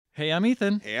Hey, I'm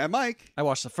Ethan. Hey, I'm Mike. I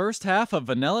watched the first half of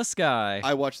Vanilla Sky.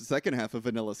 I watched the second half of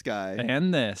Vanilla Sky.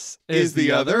 And this is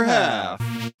the other half.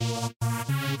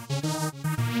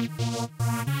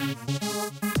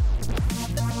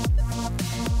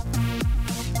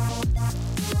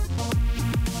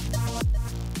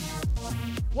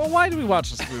 Well, why did we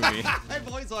watch this movie? I've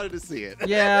always wanted to see it.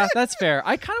 Yeah, that's fair.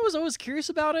 I kind of was always curious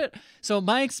about it. So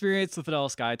my experience with Vanilla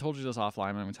Sky, I told you this offline,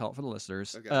 I'm going to tell it for the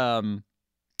listeners, Okay.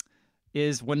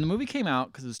 is when the movie came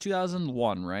out, because it was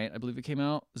 2001, right? I believe it came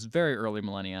out. It was very early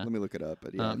millennia. Let me look it up.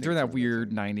 But yeah, I think during it's that around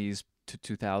weird time. 90s to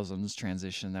 2000s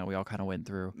transition that we all kind of went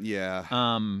through. Yeah.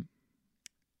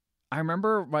 I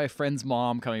remember my friend's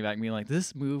mom coming back and being like,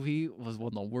 this movie was one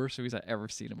of the worst movies I've ever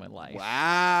seen in my life.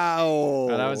 Wow.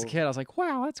 When I was a kid, I was like,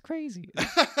 wow, that's crazy.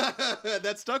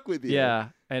 That stuck with you. Yeah.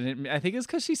 And I think it's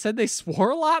because she said they swore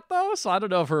a lot, though. So I don't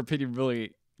know if her opinion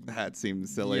really. That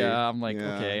seems silly. Yeah, I'm like,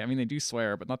 Yeah. okay. I mean, they do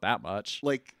swear, but not that much.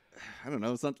 Like, I don't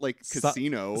know. It's not like It's not-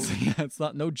 Casino. Yeah, it's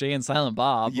not no Jay and Silent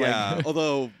Bob. Yeah. Like,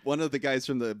 Although one of the guys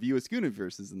from the View Askew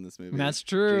universe is in this movie. that's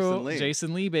true. Jason Lee.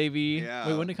 Jason Lee, baby. Yeah.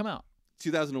 Wait, when did it come out?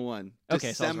 2001. Okay, so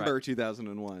I was December right.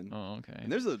 2001. Oh, okay.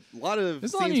 And there's a lot of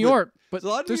There's a lot of scenes New York, but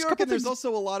There's a lot of New there's a York, couple and there's things.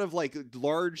 also a lot of like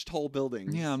large, tall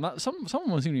buildings. Yeah, I'm not. Someone was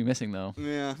going to be missing though.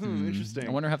 Yeah. Interesting.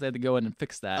 I wonder if they had to go in and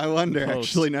fix that. I wonder, post.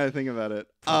 actually, now that I think about it.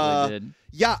 Probably did.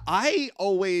 Yeah, I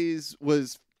always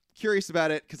was curious about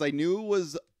it because I knew it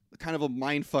was kind of a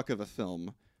mindfuck of a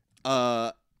film.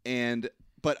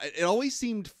 But it always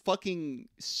seemed fucking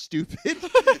stupid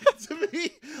to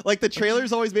me. Like the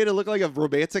trailers always made it look like a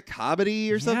romantic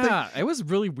comedy or something. Yeah, it was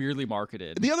really weirdly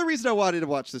marketed. The other reason I wanted to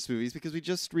watch this movie is because we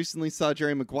just recently saw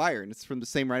Jerry Maguire, and it's from the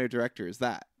same writer-director as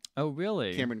that, Oh,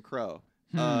 really? Cameron Crowe.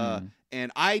 Hmm.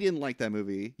 And I didn't like that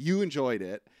movie. You enjoyed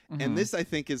it. Mhm. And this, I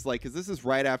think, is like, because this is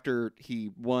right after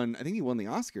he won, I think he won the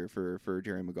Oscar for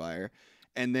Jerry Maguire.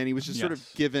 And then he was just sort of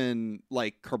Yes. given,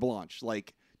 like, carte blanche,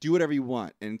 like, do whatever you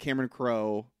want. And Cameron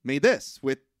Crowe made this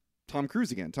with Tom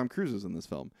Cruise again. Tom Cruise was in this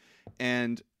film.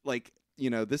 And, like, you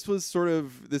know, this was sort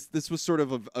of, this was sort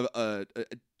of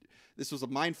this was a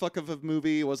mindfuck of a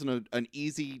movie. It wasn't an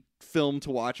easy film to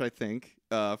watch, I think,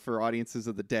 for audiences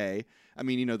of the day. I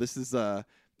mean, you know, this is, so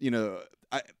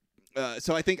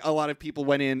I think a lot of people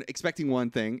went in expecting one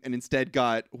thing and instead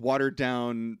got watered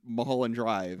down Mulholland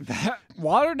Drive. That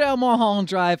Watered Down Mulholland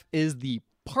Drive is the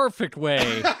perfect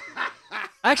way.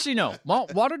 Actually, no.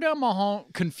 Watered Down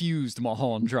Mulholland confused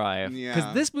Mulholland Drive. Yeah.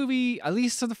 Because this movie, at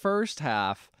least for the first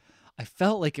half, I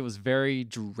felt like it was very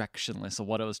directionless of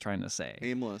what it was trying to say.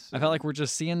 Aimless. I felt like we're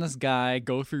just seeing this guy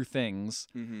go through things,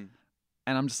 Mm-hmm.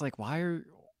 and I'm just like, where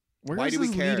Why is do we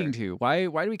this care? leading to? Why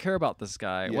do we care about this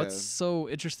guy? Yeah. What's so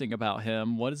interesting about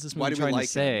him? What is this Why movie do we trying like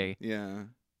to say? him?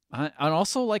 Yeah. And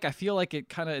also, like, I feel like it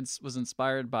kind of was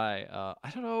inspired by, I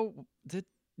don't know, did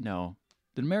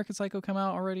American Psycho come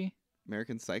out already?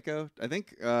 American Psycho. I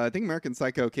think American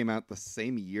Psycho came out the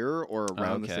same year or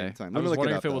around the same time. I Let me was look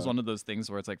wondering it if up, it was though. one of those things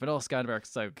where it's like Vanilla Sky and American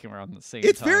Psycho came around the same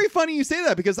It's time. very funny you say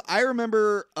that because I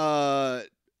remember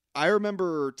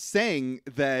saying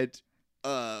that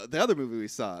the other movie we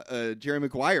saw, Jerry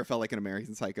Maguire, felt like an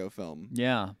American Psycho film.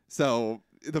 Yeah. So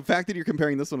the fact that you're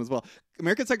comparing this one as well,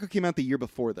 American Psycho came out the year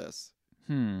before this.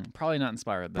 Probably not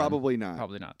inspired then. Probably not.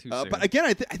 Probably not. Too soon. But again,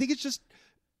 I think it's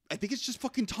just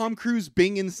fucking Tom Cruise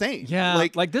being insane. Yeah,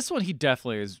 like like this one, he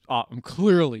definitely is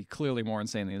clearly more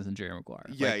insane than he is in Jerry Maguire.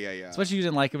 yeah, Like, yeah. Especially you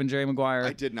didn't like him in Jerry Maguire.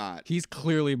 I did not. He's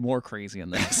clearly more crazy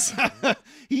in this.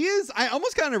 He is. I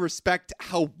almost kind of respect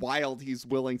how wild he's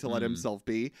willing to let himself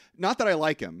be. Not that I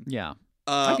like him. Yeah,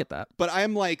 I Uh, get that. but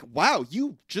I'm like, wow,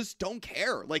 you just don't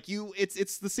care. Like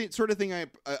it's the same sort of thing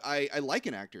I like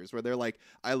in actors where they're like,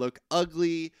 I look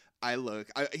ugly.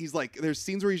 He's like, there's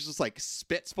scenes where he's just like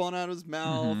spit spawning out of his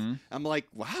mouth. Mhm. I'm like,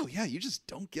 wow, yeah, you just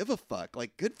don't give a fuck.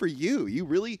 Like, good for you. You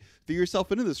really threw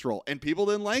yourself into this role, and people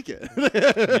didn't like it.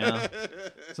 Yeah.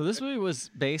 So this movie was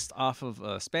based off of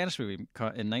a Spanish movie in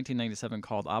 1997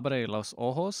 called Abre los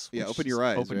Ojos. Yeah, which Open Your is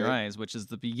Eyes, Open Your right? Eyes, which is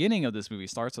the beginning of this movie.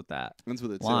 Starts with that Ends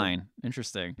with it too. line.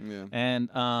 Interesting. Yeah. And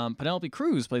Penelope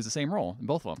Cruz plays the same role in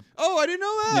both of them. Oh, I didn't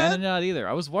know Yeah, I that. did not either.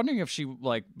 I was wondering if she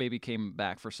like maybe came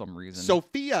back for some reason.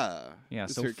 Sophia. Yeah,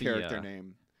 is her Sophia. character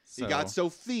name. So- You got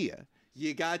Sophia.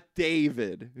 You got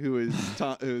David, who is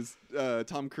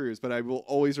Tom Cruise, but I will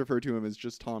always refer to him as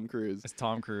just Tom Cruise. It's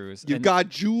Tom Cruise. You've And got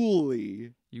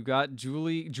Julie. You got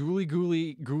Julie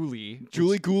Gooley, Julie which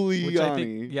I Giuliani.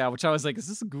 think, yeah, which I was like, is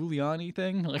this a Giuliani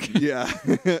thing? Like, Yeah.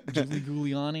 Julie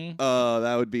Giuliani.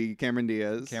 That would be Cameron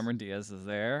Diaz. Cameron Diaz is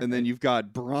there, And then you've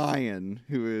got Brian,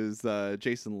 who is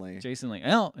Jason Lee. Jason Lee.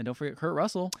 Oh, and don't forget Kurt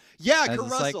Russell. Yeah, as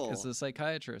Kurt Russell. as a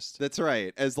psychiatrist. That's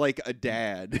right. As like a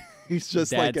dad. He's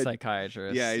just Dad like a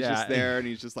psychiatrist. yeah. He's just there, and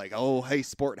he's just like, "Oh, hey,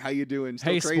 sport, how you doing?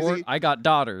 Still Hey, crazy? sport, I got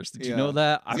daughters. Did you know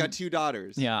that? He's got 2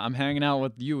 daughters. Yeah, I'm hanging out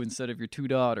with you instead of your 2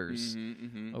 daughters.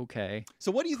 Mm-hmm. Okay.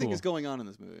 So, what do you think Cool. is going on in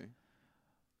this movie?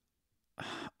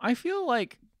 I feel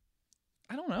like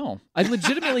I don't know. I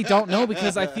legitimately don't know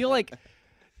because I feel like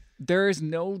there is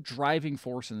no driving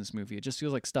force in this movie. It just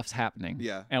feels like stuff's happening.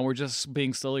 Yeah. And we're just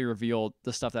being slowly revealed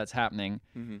the stuff that's happening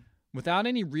Mm-hmm. without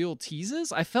any real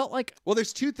teases. I felt like Well,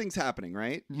 there's 2 things happening,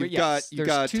 right? You've yes, got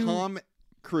there's 2 Tom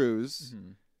Cruise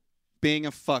being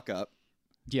a fuck up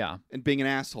Yeah. and being an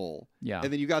asshole, Yeah.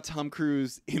 and then you got Tom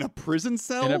Cruise in a prison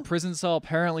cell. In a prison cell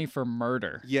apparently for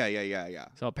murder. Yeah.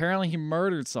 So apparently he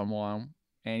murdered someone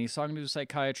and he's talking to a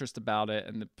psychiatrist about it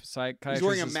and the psychiatrist He's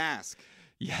wearing a is- mask.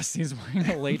 Yes, he's wearing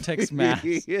a latex mask.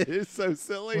 It is so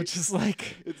silly. Which is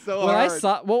like it's so when hard. I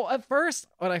saw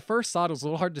when I first saw it, it was a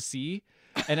little hard to see,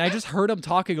 and I just heard him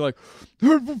talking like,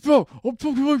 I'm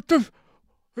talking like this.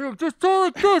 Hey, just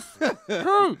talk like this. Hey,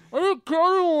 I didn't kill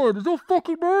anyone. There's no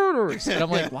fucking murders. And I'm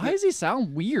like, why does he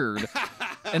sound weird?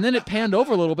 And then it panned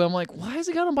over a little bit. I'm like, why has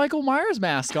he got a Michael Myers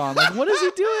mask on? Like, what is he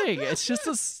doing?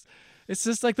 It's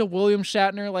just like the William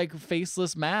Shatner like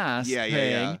faceless mask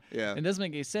thing. Yeah. It doesn't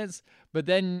make any sense. But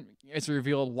then it's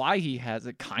revealed why he has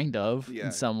it, kind of, Yeah.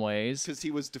 in some ways. Because he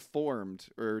was deformed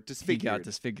or He disfigured. got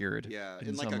disfigured. Yeah, in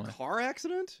in like a some way. car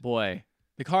accident. Boy,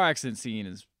 the car accident scene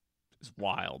is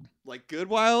wild. Like Good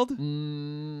Wild.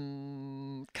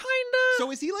 Kinda.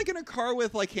 So is he like in a car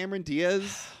with like Cameron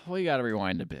Diaz? We got to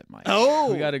rewind a bit, Mike.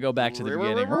 Oh, we got to go back to the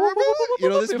beginning. You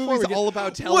know, this Before movie's we get- all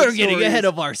about telling We're getting stories ahead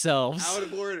of ourselves. out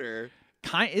of order.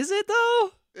 Is it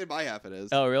though? In my half, it is.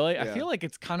 Oh, really? I Yeah. feel like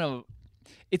it's kind of,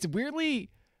 it's weirdly,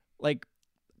 like,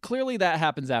 clearly that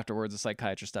happens afterwards. The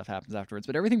psychiatrist stuff happens afterwards,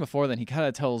 but everything before then, he kind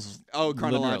of tells Oh,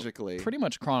 chronologically. pretty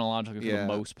much chronologically for Yeah. the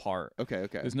most part. Okay.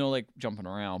 There's no like jumping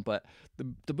around, but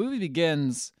the movie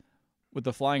begins with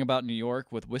the flying about New York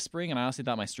with whispering, and I honestly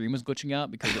thought my stream was glitching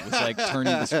out because it was like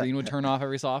the screen would turn off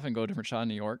every so often and go a different shot in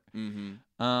New York.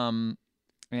 Mm-hmm.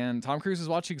 And Tom Cruise is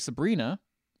watching Sabrina,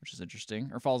 which is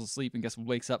interesting, or falls asleep and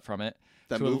wakes up from it.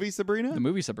 That to a- movie, Sabrina? The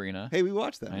movie Sabrina. Hey, we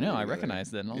watched that. I know, I movie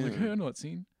recognized it, and I was like, Yeah. hey, I know that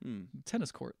scene. Hmm.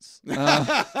 Tennis courts. And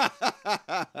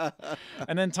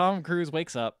then Tom Cruise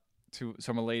wakes up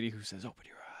from a lady who says, open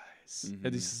your eyes. Mhm.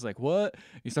 And he's just like, what?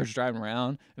 He starts driving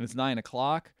around, and it's 9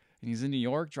 o'clock, and he's in New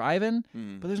York driving,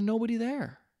 Mm. but there's nobody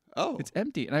there. Oh, It's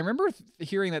empty. And I remember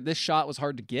hearing that this shot was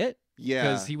hard to get yeah.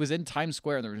 because he was in Times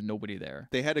Square and there was nobody there.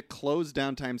 They had to close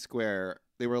down Times Square.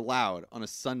 They were loud on a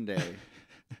Sunday.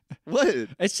 What?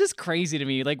 It's just crazy to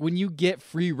me. Like when you get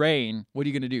free reign, what are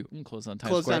you gonna do? Close down Times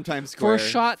Close Square down Times for Square a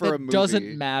shot for a that doesn't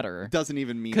movie. matter Doesn't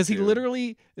even mean because he to.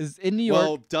 literally is in New York.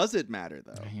 Well, does it matter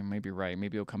though? You may be right.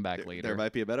 Maybe he'll come back later. There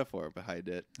might be a metaphor behind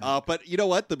it. But you know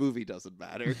what? The movie doesn't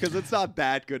matter because it's not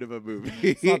that good of a movie.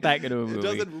 It's not that good of a movie. It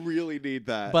doesn't really need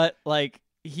that. But like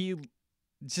he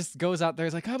just goes out there.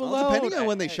 He's like, I'm well, alone. depending on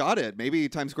when they shot it, maybe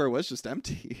Times Square was just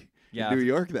empty Yeah. in New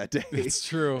York that day. It's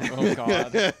true. Oh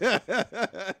god.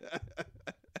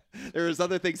 There was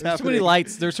other things There's too happening. many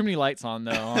lights. There's too many lights on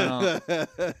though.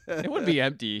 It wouldn't be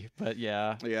empty, but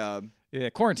yeah. Yeah,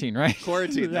 Quarantine, right?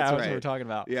 Quarantine, yeah, that's what right. we're talking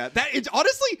about. yeah. That it's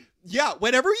honestly, yeah.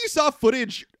 Whenever you saw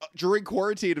footage during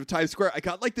quarantine of Times Square, I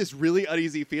got like this really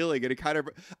uneasy feeling, and it kind of.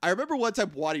 I remember one time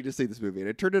wanting to see this movie, and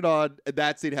I turned it on, and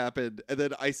that scene happened, and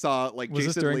then I saw like Was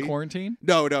Jason this during Lee. quarantine?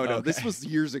 No. Okay. This was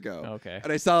years ago. Okay.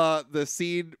 And I saw the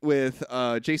scene with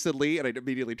Jason Lee, and I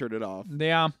immediately turned it off.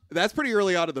 Yeah. That's pretty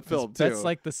early on in the film, too. That's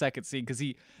like the second scene because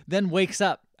he then wakes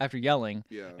up after yelling,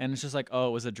 yeah. and it's just like, oh,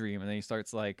 it was a dream, and then he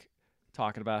starts like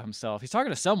talking about himself. He's talking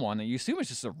to someone, and you assume it's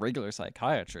just a regular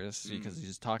psychiatrist because he's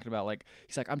just talking about like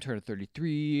he's like, I'm turning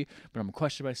 33, but I'm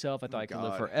questioning myself. I thought I could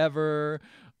live God. forever,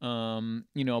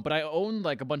 but I own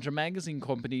like a bunch of magazine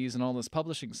companies and all this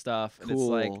publishing stuff, and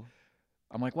Cool. it's like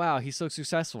I'm like, wow, he's so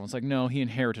successful. It's like, no, he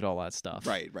inherited all that stuff.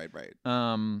 Right.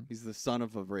 He's the son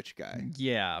of a rich guy.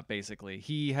 Yeah, basically.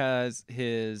 He has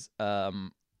his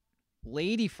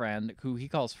lady friend who he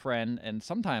calls friend, and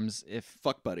sometimes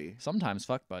Fuck buddy.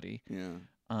 fuck buddy.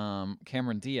 Yeah.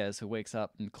 Cameron Diaz, who wakes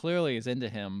up and clearly is into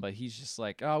him, but he's just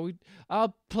like,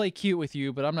 I'll play cute with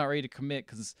you, but I'm not ready to commit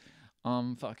because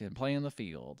I'm fucking playing the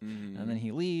field. Mhm. And then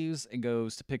he leaves and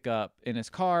goes to picks up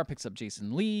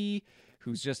Jason Lee,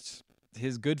 who's just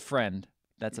his good friend.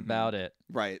 That's Mhm. about it.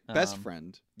 Right. Best Um,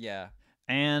 friend. Yeah.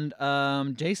 And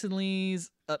Jason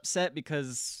Lee's upset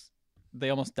because they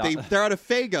almost died. They're out of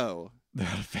Fago. They're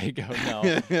out of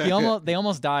Fago. No, they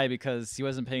almost die because he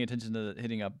wasn't paying attention to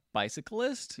hitting a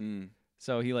bicyclist.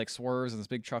 So he like swerves and this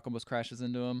big truck almost crashes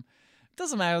into him. It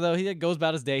doesn't matter though. He goes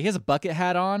about his day. He has a bucket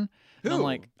hat on. Who? And I'm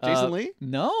like, Jason Lee?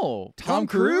 No, Tom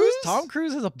Cruise? Tom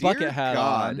Cruise has a bucket Dear hat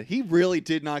God. on. He really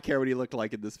did not care what he looked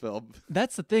like in this film.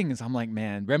 That's the thing is I'm like,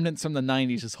 man, remnants from the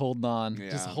 90s just holding on.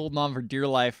 Yeah. Just holding on for dear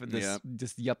life with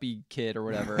this yuppie kid or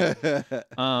whatever.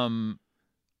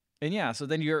 And yeah, so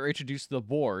then you're introduced to the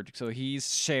board. So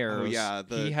he's shares. Oh, yeah,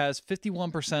 he has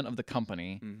 51% of the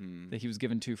company that he was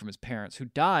given to from his parents, who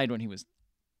died when he was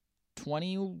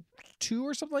 22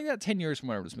 or something like that. 10 years from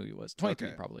whatever this movie was.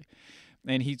 23 probably.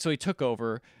 And he took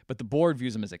over, but the board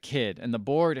views him as a kid, and the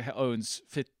board owns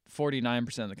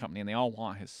 49% of the company, and they all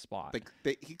want his spot.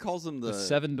 He calls them the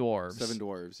Seven Dwarves. Seven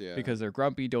Dwarves, yeah. Because they're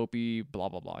grumpy, dopey, blah,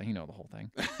 blah, blah. You know the whole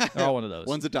thing. They're all one of those.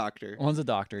 One's a doctor. One's a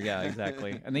doctor, yeah,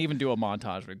 exactly. And they even do a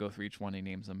montage where they go through each one, he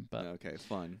names them. But okay,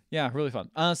 fun. Yeah, really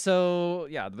fun. So,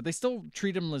 yeah, but they still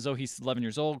treat him as though he's 11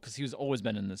 years old because he's always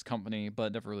been in this company,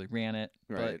 but never really ran it.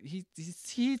 Right. But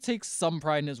he takes some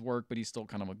pride in his work, but he's still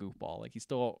kind of a goofball. Like, he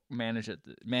still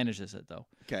manages it, though.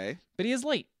 Okay. But he is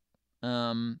late.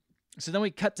 So then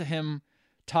we cut to him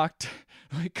this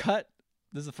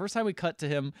is the first time we cut to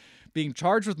him being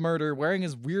charged with murder, wearing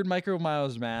his weird Micro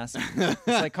Miles mask. The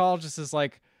psychologist is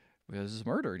like, well, this is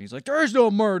murder. And he's like, there is no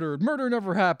murder. Murder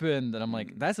never happened. And I'm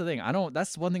like, that's the thing.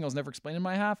 That's one thing I was never explained in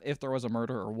my half, if there was a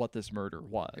murder or what this murder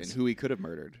was. And who he could have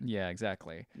murdered. Yeah,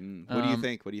 exactly. What do you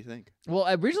think? What do you think? Well,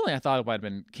 originally I thought it might have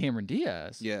been Cameron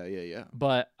Diaz. Yeah.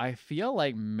 But I feel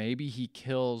like maybe he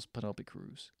kills Penelope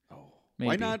Cruz. Oh.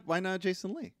 Maybe. Why not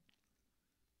Jason Lee?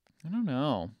 I don't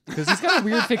know. Because he's got a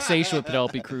weird fixation with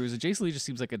Penelope Cruz. And Jason Lee just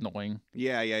seems like annoying.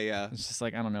 Yeah. It's just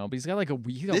like, I don't know. But he's got like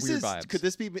weird vibes. Could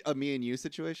this be a me and you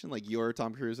situation? Like you're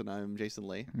Tom Cruise and I'm Jason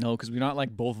Lee? No, because we're not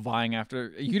like both vying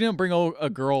after. You didn't bring a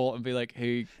girl and be like,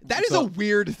 hey. That is a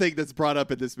weird thing that's brought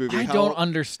up in this movie. I don't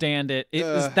understand it. It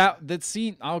is that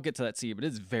scene. I'll get to that scene, but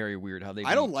it's very weird how they.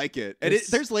 I don't like it. And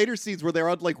there's later scenes where they're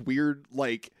on like weird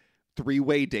like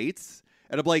 3-way dates.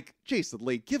 And I'm like, Jason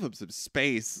Lee, give him some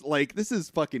space. Like, this is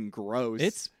fucking gross.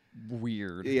 It's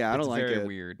weird. Yeah, I don't like it. It's very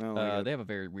weird. They have a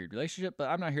very weird relationship, but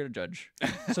I'm not here to judge.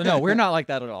 So no, we're not like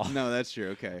that at all. No, that's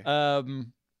true. Okay.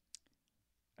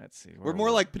 Let's see. We're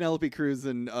more like Penelope Cruz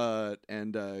and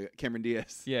Cameron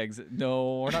Diaz. Yeah.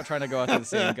 No, we're not trying to go after the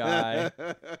same guy.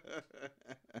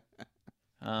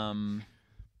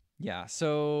 Yeah.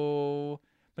 So.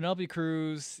 Penelope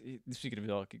Cruz, speaking of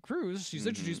Penelope Cruz, she's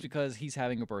introduced because he's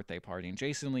having a birthday party, and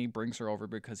Jason Lee brings her over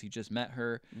because he just met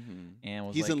her and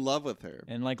was he's in love with her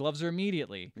and like loves her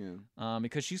immediately. Yeah.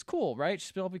 Because she's cool, right?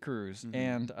 She's Penelope Cruz,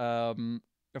 and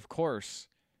of course,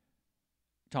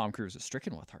 Tom Cruise is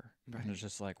stricken with her, and it's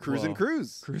just like cruising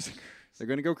cruise. They're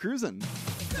gonna go cruising.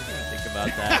 Think about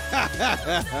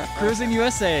that. Cruising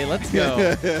USA, let's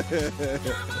go.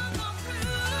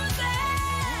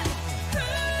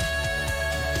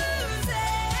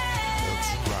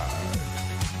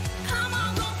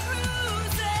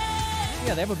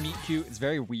 Yeah, they have a meet cute. It's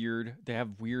very weird. They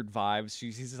have weird vibes.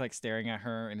 He's just like staring at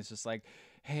her, and it's just like,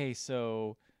 "Hey,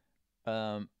 so,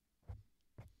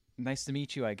 nice to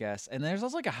meet you, I guess." And there's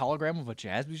also like a hologram of a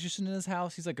jazz musician in his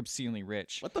house. He's like obscenely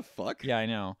rich. What the fuck? Yeah, I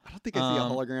know. I don't think I see a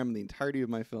hologram in the entirety of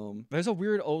my film. There's a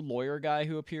weird old lawyer guy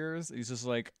who appears. He's just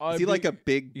like, is he like a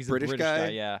big he's British a British guy?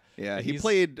 Yeah. Yeah, And he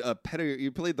played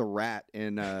the rat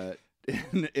in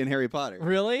in Harry Potter.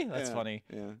 Really? That's funny.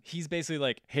 Yeah. He's basically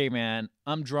like, hey man,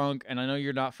 I'm drunk and I know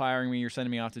you're not firing me. You're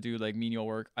sending me off to do like menial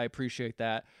work. I appreciate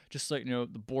that. Just so you know,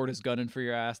 the board is gunning for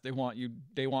your ass. They want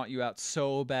you out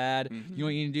so bad. You know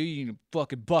what you need to do? You need to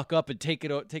fucking buck up and take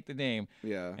the name.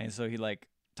 Yeah. And so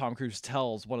Tom Cruise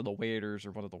tells one of the waiters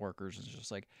or one of the workers, is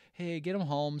just like, hey, get him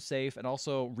home safe and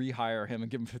also rehire him and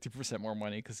give him 50% more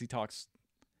money because he talks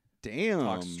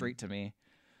straight to me.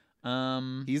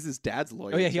 He's his dad's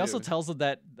lawyer. Oh yeah, he too. also tells them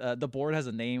that the board has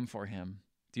a name for him.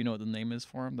 Do you know what the name is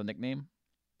for him? The nickname?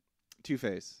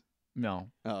 Two-Face. No.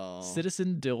 Oh.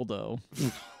 Citizen Dildo.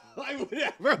 I would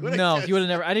never. No, he would have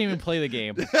never. I didn't even play the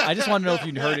game. I just want to know if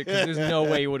you'd heard it because there's no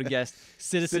way you would have guessed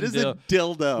Citizen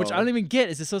Dildo. Which I don't even get.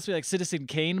 Is it supposed to be like Citizen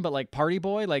Kane, but like Party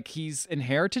Boy? Like he's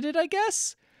inherited it, I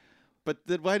guess. But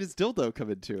then why does dildo come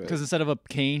into it? Because instead of a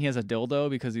cane, he has a dildo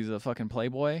because he's a fucking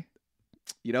playboy.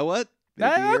 You know what? Okay,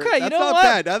 that's you know not what?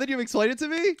 bad. Now that you've explained it to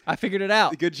me, I figured it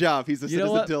out. Good job. He's a you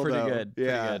know citizen what? dildo. Pretty good.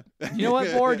 Yeah. Pretty good. You know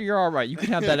what, board? You're all right. You can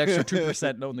have that extra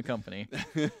 2% to own the company.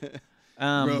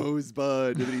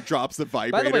 Rosebud, and then he drops the By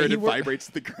vibrator the way, and he it vibrates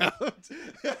to the ground.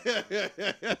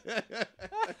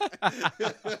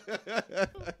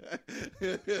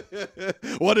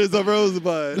 What is a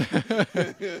rosebud?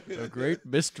 A great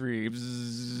mystery.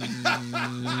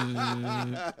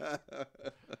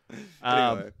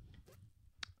 Anyway.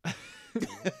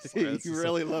 Sorry, You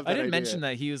really love that I didn't idea. mention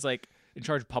that he was like in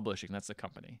charge of publishing. That's the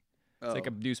company. It's like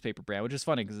a newspaper brand, which is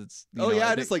funny because it's. You know, yeah,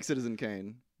 I it is think- like Citizen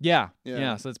Kane. Yeah, Yeah.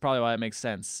 yeah. So that's probably why it makes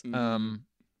sense. Mhm.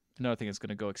 Another thing that's going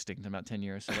to go extinct in about 10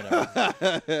 years, so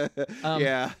whatever.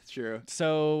 Yeah, true.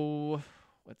 So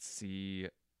let's see.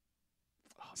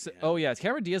 Oh yeah,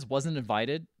 Cameron Diaz wasn't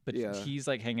invited, but Yeah. he's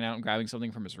like hanging out and grabbing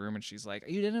something from his room, and she's like,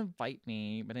 "You didn't invite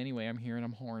me, but anyway, I'm here and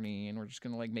I'm horny, and we're just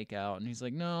gonna like make out." And he's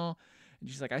like, "No," and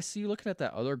she's like, "I see you looking at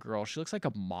that other girl. She looks like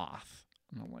a moth."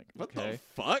 And I'm like, What "Okay." the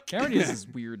fuck? Cameron Diaz is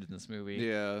weird in this movie.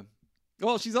 Yeah.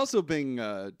 Well, she's also being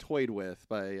toyed with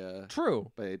by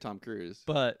True, Tom Cruise.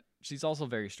 but she's also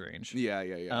very strange. Yeah.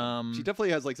 She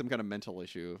definitely has like some kind of mental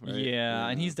issue. Right? Yeah,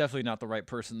 and he's definitely not the right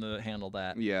person to handle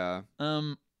that. Yeah.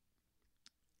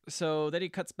 So then he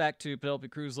cuts back to Penelope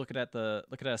Cruz looking at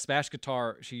a smash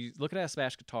guitar. She's looking at a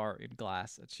smash guitar in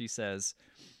glass, and she says,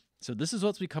 "So this is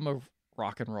what's become of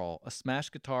rock and roll: a smash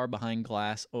guitar behind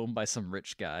glass, owned by some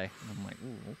rich guy." And I'm like,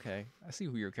 "Ooh, okay, I see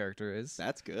who your character is.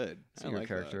 That's good. I see who your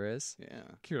character is. Yeah.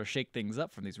 Here to shake things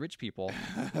up from these rich people."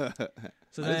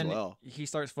 So Might as then well. he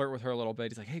starts flirting with her a little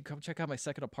bit. He's like, "Hey, come check out my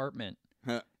second apartment."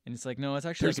 Huh. And it's like, "No, it's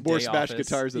actually There's like a more day smash office."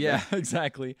 guitars in Yeah,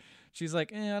 exactly. She's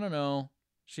like, I don't know.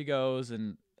 She goes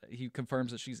and he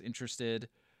confirms that she's interested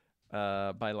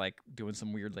by like doing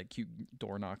some weird like cute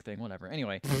door knock thing, whatever.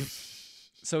 Anyway,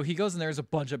 so he goes and there's a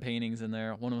bunch of paintings in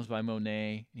there. One of them's by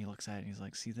Monet, and he looks at it and he's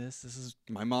like, "See this? This is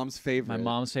My mom's favorite. my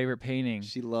mom's favorite painting.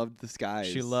 She loved the skies.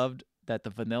 She loved that the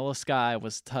vanilla sky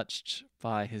was touched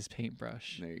by his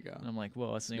paintbrush." There you go. And I'm like,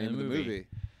 "Whoa, that's the Name name of the movie.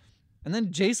 And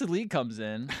then Jason Lee comes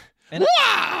in, and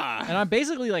I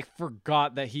basically like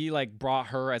forgot that he like brought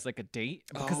her as like a date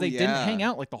because Oh, they didn't yeah. hang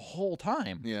out like the whole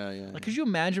time. Yeah. Like, could you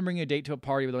imagine bringing a date to a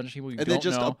party with a bunch of people you and don't then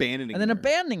just know, abandoning and then her.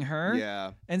 abandoning her?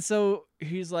 Yeah. And so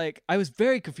he's like, I was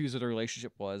very confused what the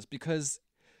relationship was because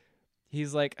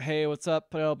he's like, "Hey, what's up,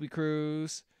 Penelope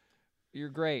Cruz? You're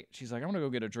great." She's like, "I'm gonna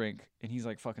go get a drink," and he's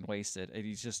like fucking wasted, and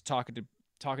he's just talking to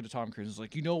Tom Cruise. He's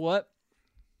like, "You know what?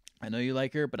 I know you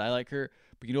like her, but I like her.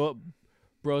 But you know what?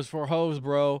 Bros for hoes,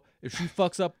 bro. If she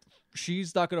fucks up,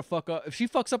 she's not gonna fuck up. If she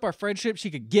fucks up our friendship,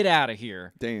 she could get out of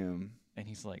here." Damn. And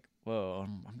he's like, "Whoa,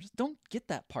 I'm just don't get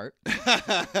that part."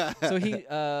 So he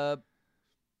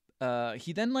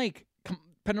then like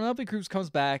Penelope Cruz comes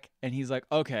back and he's like,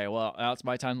 "Okay, well, now it's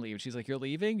my time to leave." She's like, "You're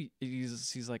leaving?"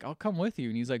 He's like, "I'll come with you."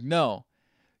 And he's like, "No,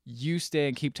 you stay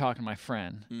and keep talking to my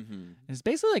friend." Mm-hmm. And it's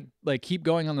basically like keep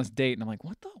going on this date. And I'm like,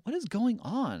 what is going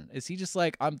on? Is he just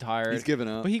like, "I'm tired"? He's giving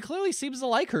up. But he clearly seems to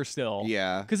like her still.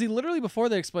 Yeah. Because he literally before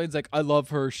that explains like, "I love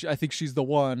her. I think she's the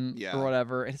one," Yeah. or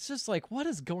whatever. And it's just like, what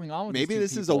is going on with Maybe these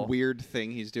this two is a people? weird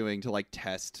thing he's doing to like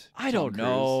test. I Tom don't Cruise.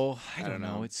 know. I I don't don't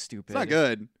know. know. It's stupid. It's not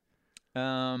good.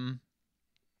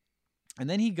 And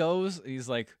then he goes. He's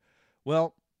like,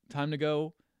 "Well, time to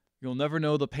go. You'll never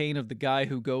know the pain of the guy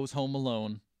who goes home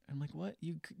alone." I'm like, "What?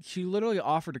 She literally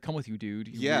offered to come with you, dude.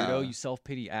 You Yeah. weirdo. You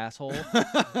self-pity asshole."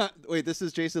 Wait, this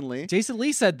is Jason Lee? Jason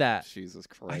Lee said that. Jesus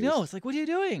Christ. I know. It's like, what are you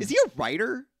doing? Is he a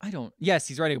writer? I don't. Yes,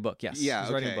 he's writing a book. Yes. Yeah,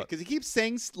 he's writing a book. Because he keeps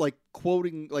saying like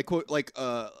quoting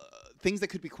things that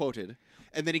could be quoted,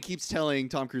 and then he keeps telling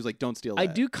Tom Cruise like, "Don't steal that." I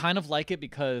do kind of like it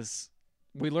because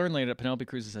we learn later that Penelope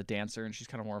Cruz is a dancer and she's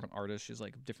kind of more of an artist. She's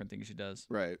like different things she does.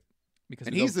 Right. Because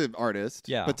And we he's don't- an artist.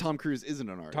 Yeah. But Tom Cruise isn't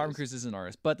an artist. Tom Cruise is an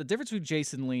artist. But the difference between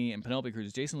Jason Lee and Penelope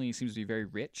Cruz, Jason Lee seems to be very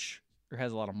rich or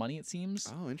has a lot of money, it seems.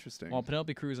 Oh, interesting. While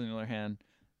Penelope Cruz, on the other hand,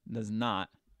 does not.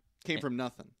 Came from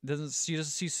nothing. She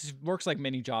works like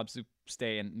many jobs to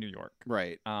stay in New York.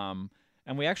 Right. And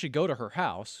we actually go to her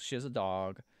house. She has a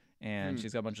dog, and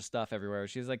she's got a bunch of stuff everywhere.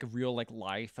 She has like a real like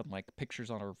life and like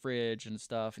pictures on her fridge and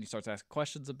stuff. And he starts asking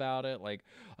questions about it, like,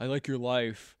 "I like your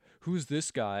life. Who's this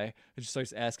guy?" And she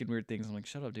starts asking weird things. I'm like,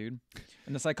 "Shut up, dude."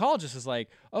 And the psychologist is like,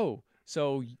 "Oh,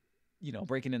 so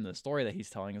breaking into the story that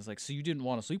he's telling is like, so you didn't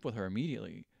want to sleep with her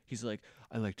immediately." He's like,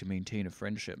 "I like to maintain a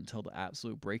friendship until the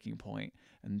absolute breaking point,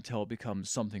 until it becomes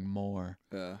something more."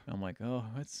 And I'm like, "Oh,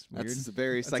 that's weird." That's a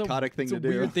very That's psychotic thing it's to a do.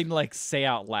 Weird thing to like say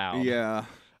out loud. Yeah.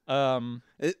 Um.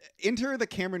 Enter the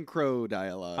Cameron Crowe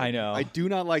dialogue. I know. I do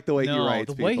not like the way he No,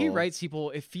 writes the way he people. writes people,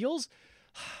 it feels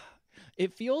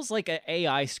like an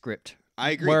AI script.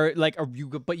 I agree. Where like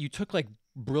but you took like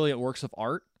brilliant works of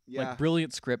art, Yeah. like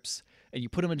brilliant scripts, and you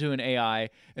put them into an AI,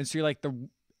 and so you're like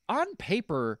on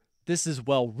paper this is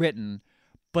well written,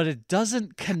 but it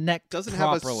doesn't connect Doesn't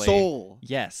properly. have a soul.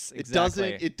 Yes, It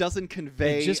exactly. doesn't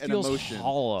convey It just an feels emotion.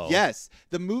 hollow. Yes,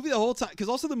 the movie the whole time, because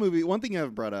also the movie. One thing you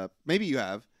haven't brought up, maybe you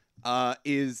have,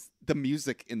 is the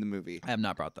music in the movie. I have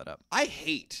not brought that up. I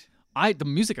hate. The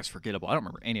music is forgettable. I don't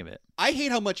remember any of it. I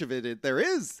hate how much of it there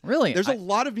is. Really? There's a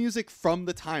lot of music from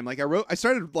the time. Like I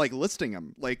started like listing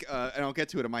them. Like, and I'll get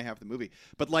to it in my half of the movie.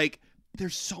 But like,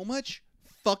 there's so much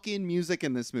fucking music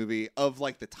in this movie of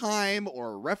like the time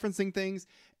or referencing things,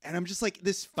 and I'm just like,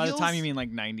 this. By the feels- time you mean like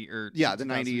 90 or yeah, the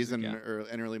 2000s, '90s and, yeah.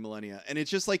 and early millennia, and it's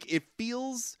just like it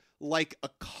feels like a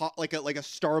like a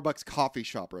Starbucks coffee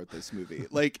shop wrote this movie.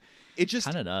 Like it just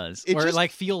Kind of does. it Or it just-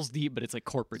 like feels deep, but it's like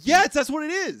corporate. yeah, deep. that's what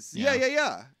it is. Yeah,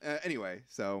 Yeah. yeah. Anyway,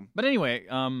 so But anyway,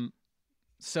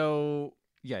 so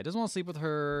yeah, he doesn't want to sleep with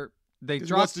her. They he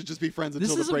drop. wants to just be friends This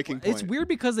until is the breaking point. It's weird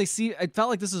because they see. I felt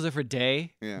like this was a different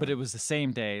day, Yeah. but it was the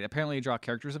same day. Apparently, they draw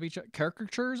caricatures of each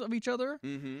other.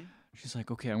 Mm-hmm. She's like,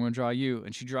 okay, I'm gonna draw you,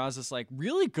 and she draws this like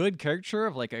really good caricature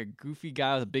of like a goofy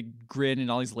guy with a big grin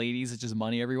and all these ladies. It's just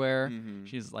money everywhere. Mm-hmm.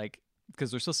 She's like, because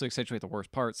they're supposed to accentuate the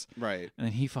worst parts, Right, and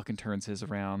then he fucking turns his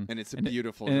around, and it's a And it-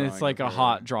 beautiful, and it's drawing like of a her.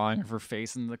 hot drawing of her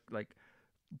face and the like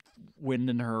wind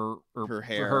in her Her her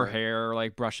hair. hair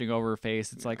like brushing over her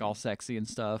face. It's like Yeah. all sexy and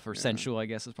stuff, or Yeah. sensual, I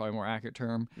guess is probably a more accurate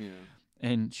term. Yeah,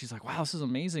 And she's like, wow, this is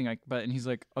amazing. And he's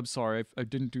like, I'm sorry, I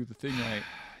didn't do the thing right.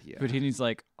 yeah. But he's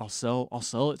like, I'll sell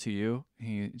it to you.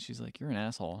 She's like, you're an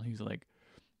asshole. He's like,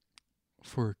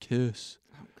 for a kiss.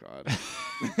 Oh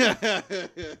God.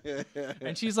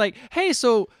 And she's like, hey,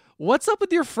 so what's up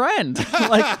with your friend?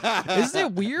 Like, isn't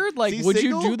it weird? Like, Is he would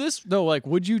single? you do this? No, like,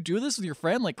 would you do this with your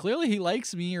friend? Like, clearly he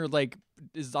likes me or like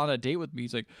is on a date with me.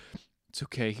 He's like, it's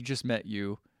okay. He just met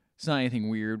you. It's not anything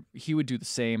weird. He would do the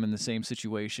same in the same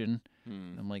situation.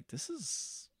 Hmm. I'm like,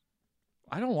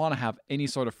 I don't want to have any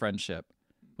sort of friendship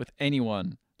with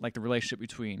anyone like the relationship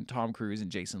between Tom Cruise and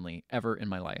Jason Lee ever in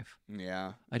my life.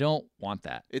 Yeah, I don't want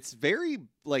that. it's very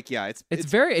like it's It's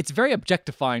very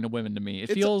objectifying to women to me.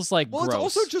 It It's- feels like well, gross. it's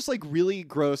also just like really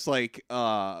gross, like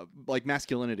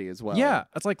masculinity as well. Yeah,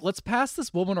 it's like let's pass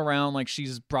this woman around like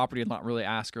she's property and not really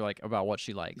ask her like about what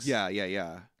she likes.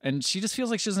 yeah. and she just feels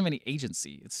like she doesn't have any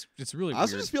agency. It's really I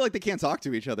also weird. just feel like they can't talk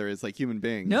to each other as like human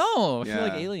beings. No, I feel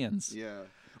like Yeah. aliens. Yeah.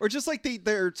 Or just like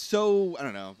they're so I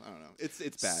don't know. It's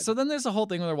bad. So then there's a whole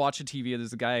thing where they're watching TV.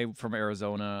 There's a guy from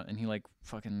Arizona, and he like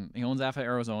he owns half of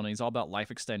Arizona. He's all about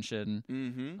life extension.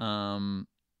 mm-hmm.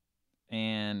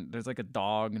 And there's like a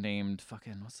dog named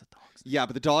fucking what's the dog's name? Yeah,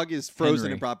 but the dog is frozen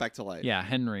Henry. and brought back to life. Yeah,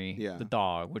 Henry. Yeah. The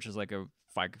dog, which is like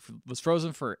was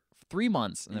frozen for 3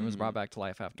 months and then was Mhm. brought back to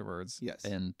life afterwards. Yes.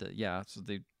 And yeah, so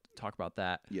they talk about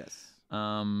that. Yes.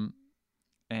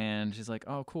 And she's like,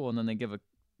 "Oh, cool." And then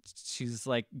she's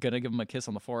like gonna give him a kiss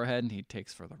on the forehead, and he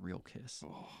takes for the real kiss.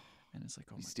 Oh. And it's like,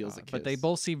 oh He my steals god! a But they kiss.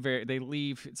 both seem they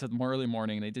leave. It's a early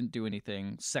morning. They didn't do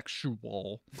anything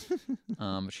sexual.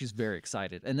 She's very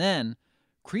excited, and then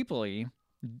creepily,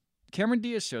 Cameron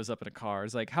Diaz shows up in a car.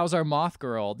 He's like, "How's our moth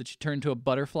girl? Did she turn into a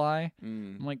butterfly?"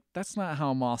 I'm like, "That's not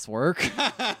how moths work, you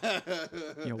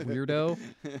weirdo."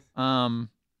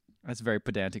 That's very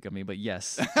pedantic of me, but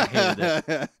yes, I hated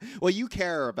it. Well, you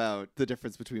care about the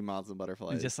difference between moths and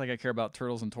butterflies. Just like I care about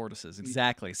turtles and tortoises.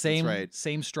 Exactly. Same. right.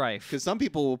 Same strife. Because some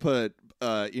people will put,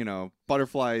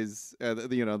 butterflies. They'll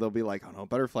be like, "Oh no,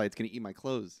 butterfly! It's gonna eat my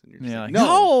clothes." And you're just Yeah. like, Like,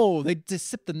 "No." no, they just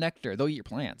sip the nectar. They'll eat your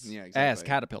plants. Yeah, As exactly.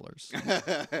 caterpillars,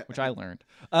 which I learned.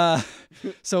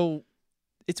 So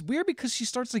it's weird because she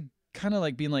starts like kind of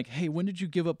like being like, "Hey, when did you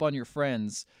give up on your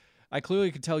friends? I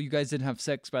clearly could tell you guys didn't have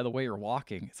sex by the way you're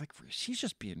walking." It's like she's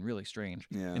just being really strange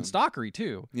Yeah. and stalkery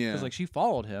too. Yeah. Because like she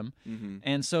followed him, Mm-hmm.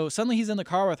 and so suddenly he's in the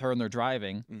car with her and they're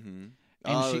driving. Mm-hmm.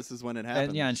 And This is when it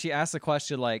happens. And she asked the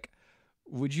question like,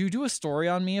 "Would you do a story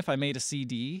on me if I made a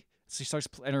CD?" So she starts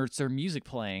and it's her music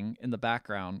playing in the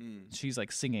background. Mm. She's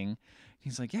like singing.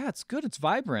 He's like, "Yeah, it's good. It's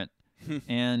vibrant."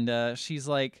 And she's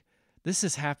like, "This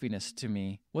is happiness to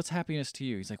me. What's happiness to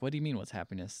you?" He's like, "What do you mean? What's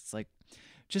happiness?" It's like,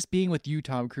 just being with you,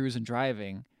 Tom Cruise, and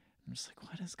driving. I'm just like,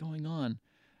 what is going on?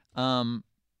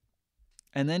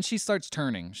 And then she starts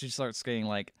turning. She starts getting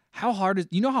like, how hard is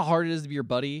it is to be your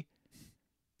buddy?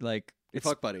 Like, Your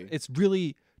fuck buddy. it's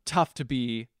really tough to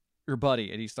be your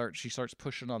buddy. And she starts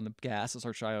pushing on the gas and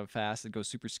starts driving fast. It goes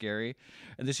super scary.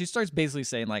 And then she starts basically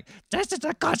saying like, this is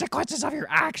the consequences of your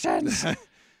actions.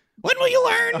 When will you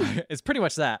learn? It's pretty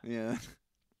much that. Yeah.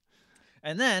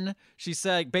 And then she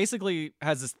said, basically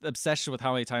has this obsession with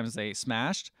how many times they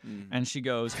smashed. And she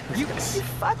goes, You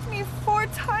fucked me 4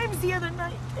 times the other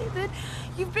night, David.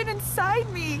 You've been inside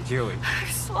me. Julie.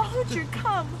 I've swallowed your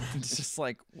cum. it's just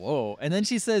like, whoa. And then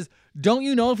she says, don't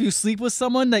you know if you sleep with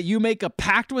someone that you make a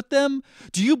pact with them?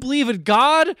 Do you believe in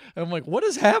God? And I'm like, what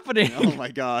is happening? Oh my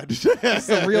God. It's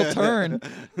a real turn.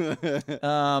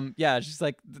 Yeah, she's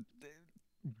like,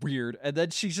 weird. And then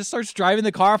she just starts driving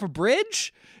the car off a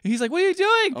bridge. And he's like, what are you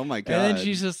doing? Oh my God. And then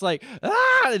she's just like,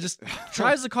 ah, and just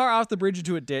drives the car off the bridge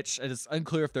into a ditch. And it's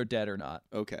unclear if they're dead or not.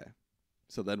 Okay.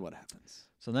 So then what happens?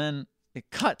 So then it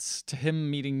cuts to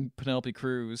him meeting Penelope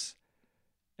Cruz.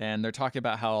 And they're talking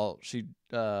about how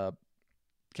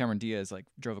Cameron Diaz like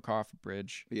drove a car off a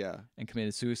bridge Yeah. and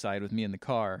committed suicide with me in the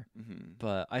car.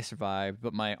 But I survived.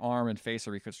 But my arm and face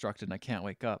are reconstructed and I can't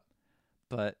wake up.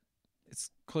 But it's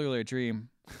clearly a dream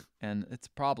and it's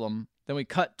a problem. Then we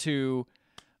cut to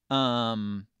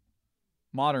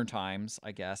modern times,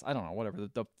 I guess. I don't know, whatever,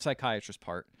 the psychiatrist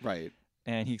part. Right.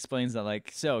 And he explains that,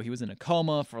 like, so he was in a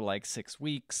coma for like 6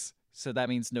 weeks. So that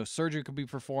means no surgery could be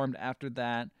performed after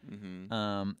that.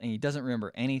 And he doesn't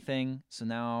remember anything. So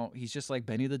now he's just like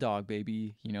Benny the dog,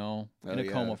 baby, in a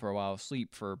coma for a while,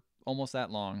 asleep for almost that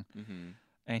long.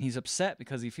 And he's upset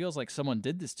because he feels like someone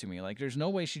did this to me. Like, there's no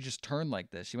way she just turned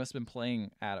like this. She must have been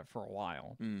playing at it for a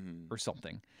while or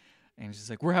something. And he's just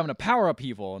like, we're having a power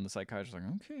upheaval. And the psychiatrist's like,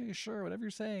 okay, sure, whatever you're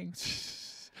saying.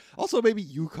 Also, maybe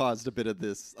you caused a bit of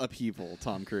this upheaval,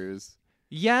 Tom Cruise.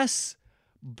 Yes,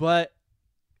 but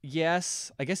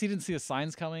yes. I guess he didn't see the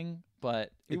signs coming,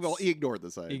 but Well, he ignored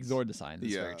the signs. he ignored the signs.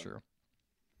 That's very Yeah. true.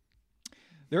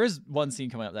 There is one scene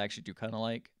coming up that I actually do kind of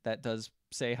like that does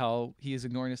say how he is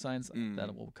ignoring the signs.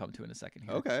 That we'll come to in a second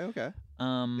here. Okay.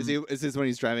 Um, Is this when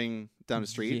he's driving down the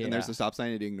street and there's Yeah. a stop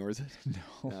sign and he ignores it?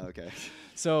 No. Oh, okay.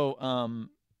 So,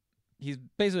 he's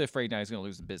basically afraid now he's going to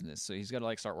lose the business. So he's got to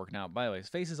like start working out. By the way, his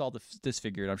face is all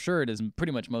disfigured. I'm sure it is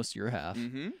pretty much most of your half.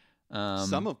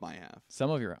 Some of my half.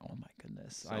 Some of your, oh my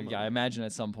goodness. I imagine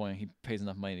at some point he pays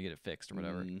enough money to get it fixed or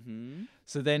whatever.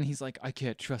 So then he's like, I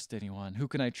can't trust anyone. Who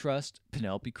can I trust?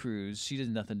 Penelope Cruz. She has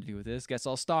nothing to do with this. Guess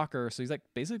I'll stalk her. So he's like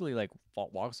basically like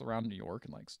walks around New York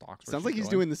and like stalks her. Sounds like he's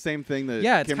doing the same thing that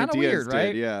Yeah, it's Cameron kinda Diaz weird, did.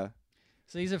 right? Yeah.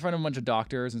 So he's in front of a bunch of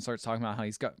doctors and starts talking about how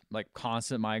he's got like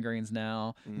constant migraines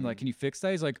now. And like, can you fix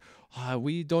that? He's like,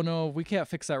 we don't know. We can't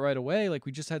fix that right away. Like,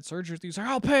 we just had surgery. He's like,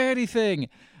 I'll pay anything.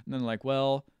 And then like,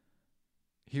 well,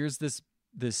 here's this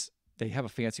they have a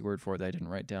fancy word for it that I didn't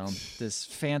write down. This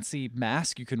fancy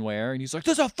mask you can wear. And he's like,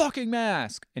 this is a fucking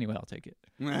mask. Anyway, I'll take it.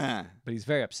 Ah. But he's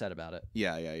very upset about it.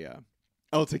 Yeah.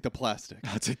 I'll take the plastic.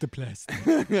 I'll take the plastic.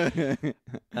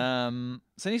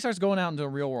 So then he starts going out into the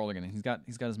real world again. He's got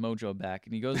his mojo back,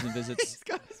 and he goes and visits. He's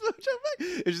got his mojo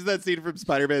back. It's just that scene from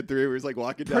Spider-Man 3 where he's like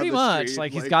walking down Pretty the much, street.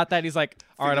 like he's got that. He's like,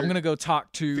 all right, I'm gonna go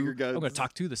talk to. finger guns. I'm gonna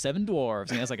talk to the 7 dwarves.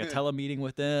 And he has like a telemeeting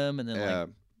with them, and then like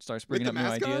starts bringing With up the new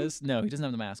mask on? ideas. No, he doesn't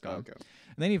have the mask on. Oh, okay.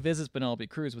 And then he visits Penelope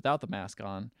Cruz without the mask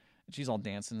on, and she's all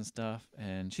dancing and stuff.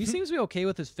 And she seems to be okay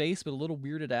with his face, but a little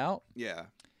weirded out. Yeah.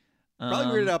 Probably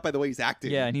weirded out by the way he's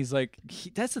acting. Yeah, and he's like,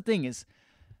 that's the thing is,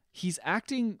 he's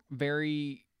acting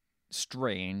very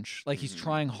strange. Like he's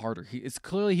trying harder. It's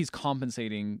clearly he's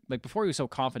compensating. Like before he was so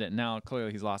confident, now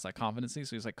clearly he's lost that competency.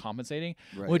 So he's like compensating,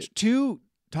 Right. which to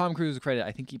Tom Cruise's credit,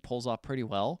 I think he pulls off pretty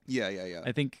well. Yeah.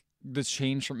 I think this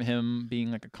change from him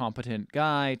being like a competent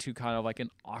guy to kind of like an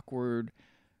awkward,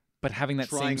 but having that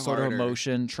Trying same sort of harder.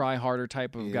 emotion, try harder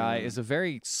type of guy Yeah. is a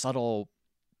very subtle,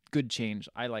 good change.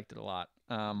 I liked it a lot.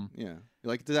 Yeah. You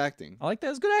like his acting. I like that.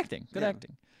 It's good acting. Good Yeah.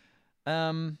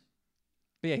 acting.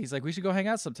 But yeah, he's like, we should go hang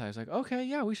out sometime. He's like, okay,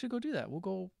 yeah, we should go do that. We'll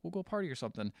go party or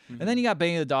something. And then you got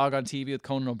Benny the dog on TV with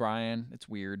Conan O'Brien. It's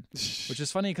weird, which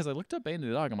is funny because I looked up Benny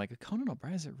the dog. I'm like, Conan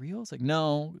O'Brien, is it real? It's like,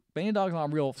 no, Benny the dog's not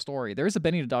a real story. There is a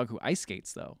Benny the dog who ice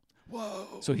skates though. Whoa.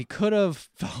 So he could have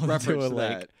fallen into a Reference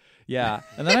lake. that. Yeah.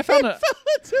 And then I found a.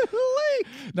 To the lake.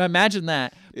 Now imagine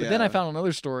that. But then I Yeah. found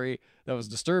another story that was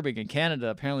disturbing in Canada.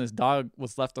 Apparently, this dog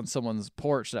was left on someone's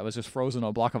porch that was just frozen on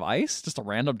a block of ice. Just a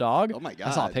random dog. Oh my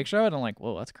I saw a God. picture of it. And I'm like,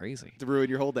 whoa, that's crazy. To ruin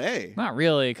your whole day. Not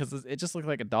really, because it just looked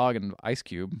like a dog in an ice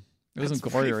cube. It wasn't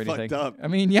That's gory or pretty anything. fucked up. I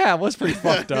mean, yeah, it was pretty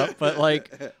fucked up, but like,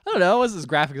 I don't know, it wasn't as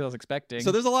graphic as I was expecting.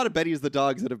 So there's a lot of Betty's the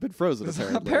dogs that have been frozen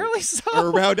apparently. Apparently so.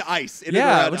 Or around ice. In and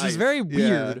Yeah, around which is ice. very Yeah,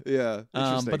 weird. Yeah.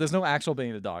 Interesting. But there's no actual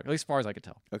Benny the dog, at least as far as I could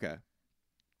tell. Okay.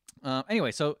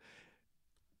 Anyway, so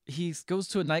he goes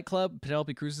to a nightclub.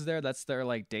 Penelope Cruz is there. That's their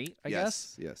like date, I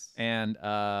guess. Yes. And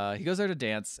he goes there to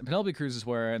dance. And Penelope Cruz is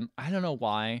wearing, I don't know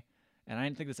why, and I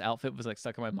didn't think this outfit was like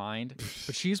stuck in my mind,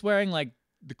 but she's wearing like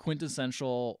the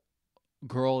quintessential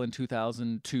girl in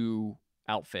 2002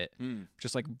 outfit,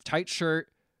 just like tight shirt,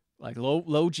 like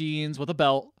low jeans with a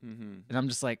belt. Mm-hmm. And I'm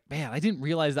just like, man, I didn't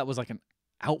realize that was like an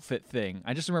outfit thing.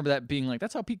 I just remember that being like,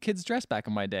 that's how kids dress back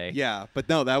in my day. Yeah, but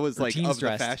no, that was Or like teens of the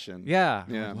dressed. fashion. Yeah.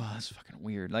 I'm Yeah. like, wow, that's fucking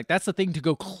weird. Like, that's the thing to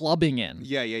go clubbing in.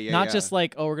 Yeah. Not yeah. just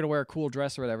like, oh, we're going to wear a cool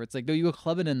dress or whatever. It's like, no, you go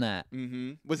clubbing in that.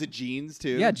 Mm-hmm. Was it jeans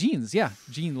too? Yeah, jeans. Yeah.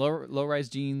 Low-rise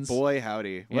jeans. Boy,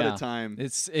 howdy. What Yeah. a time.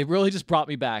 It really just brought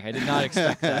me back. I did not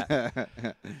expect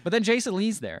that. But then Jason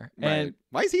Lee's there. Right. And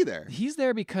Why is he there? he's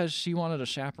there because she wanted a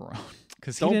chaperone.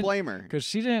 Don't blame her. Because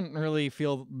she didn't like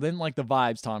the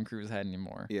vibes Tom Cruise had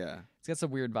anymore. Yeah. He's got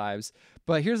some weird vibes.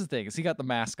 But here's the thing, is he got the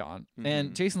mask on. And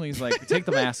Mhm. Jason Lee's like, take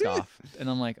the mask off. And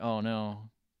I'm like, oh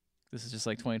no. This is just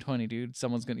like 2020, dude.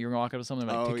 You're gonna walk up to someone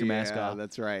and like, take your mask off.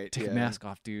 That's right. Take your mask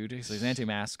off, dude. So he's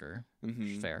anti-masker.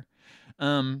 Mm-hmm. Fair.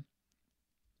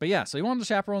 But yeah, so he wanted to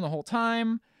chaperone the whole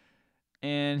time.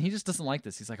 And he just doesn't like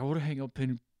this. He's like, I want to hang out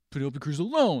with Penelope Cruz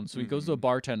alone. So he goes to a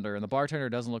bartender, and the bartender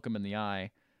doesn't look him in the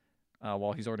eye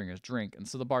while he's ordering his drink. And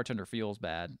so the bartender feels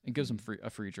bad and gives him a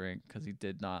free drink because he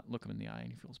did not look him in the eye,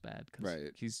 and he feels bad because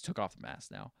Right. he's took off the mask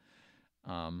now.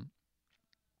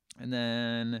 And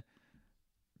then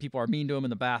people are mean to him in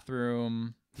the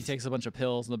bathroom. He takes a bunch of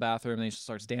pills in the bathroom, and then he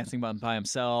starts dancing by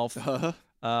himself. So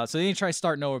then he tries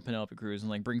starting over with Penelope Cruz and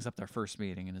like brings up their first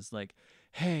meeting and is like,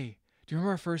 hey, do you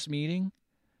remember our first meeting?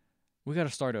 We got to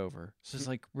start over. So it's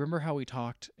like, remember how we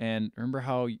talked and remember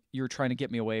how you were trying to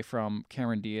get me away from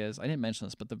Cameron Diaz? I didn't mention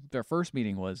this, but their first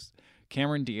meeting was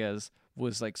Cameron Diaz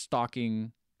was like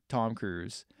stalking Tom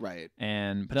Cruise. Right.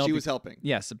 And Penelope. She was helping.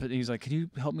 Yes. But he's like, can you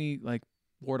help me like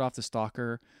ward off the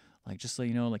stalker? Like, just so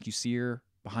you know, like you see her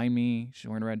behind me. She's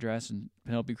wearing a red dress. And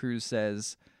Penelope Cruz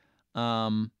says,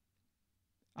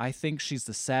 I think she's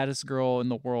the saddest girl in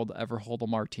the world to ever hold a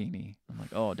martini. I'm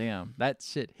like, oh, damn. That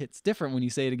shit hits different when you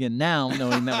say it again now,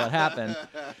 knowing that what happened.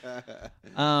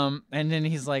 And then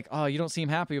he's like, oh, you don't seem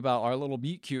happy about our little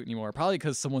meet cute anymore. Probably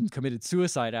because someone committed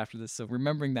suicide after this. So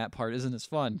remembering that part isn't as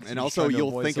fun. And also,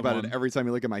 you'll think about it every time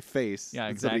you look at my face. Yeah,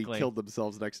 and exactly. Somebody killed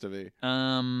themselves next to me.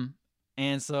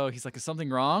 And so he's like, is something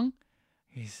wrong?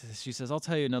 She says, I'll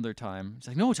tell you another time. He's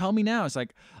like, no, tell me now. It's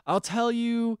like, I'll tell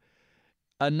you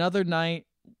another night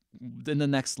in the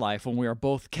next life when we are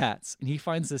both cats. And he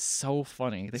finds this so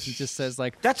funny that he just says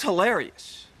like, That's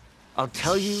hilarious. I'll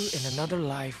tell you in another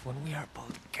life when we are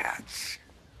both cats.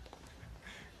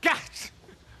 Cats!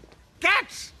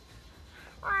 Cats!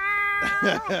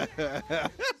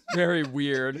 very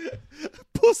weird.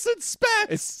 Puss in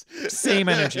Spats. It's same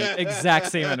energy, exact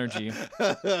same energy.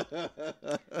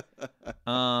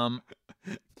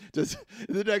 Just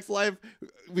in the next life,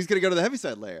 he's gonna go to the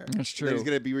Heaviside Layer. That's true. Then he's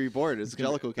gonna be reborn as a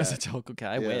Jellicle cat. As a Jellicle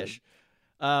cat, I Yeah. wish.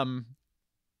 What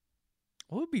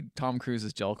would be Tom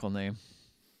Cruise's Jellicle name?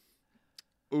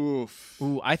 Oof.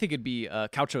 Ooh, I think it'd be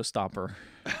Coucho Stomper.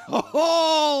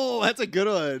 Oh, that's a good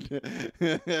one.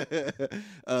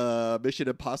 Mission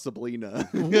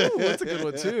Impossiblina. Ooh, that's a good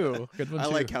one too. Good one I too.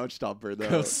 like Couch Stomper though.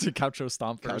 Coucho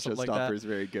Stomper or Couch something like Stomper that. is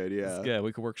very good. Yeah. It's good.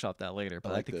 We could workshop that later,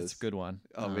 but I, like think it's this. a good one.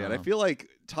 Oh man, I feel like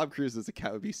Tom Cruise as a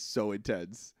cat would be so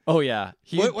intense. Oh yeah.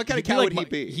 What kind of cat would he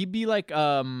be? He'd be like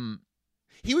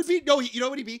He would be you know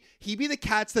what he'd be? He'd be the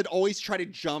cats that always try to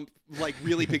jump like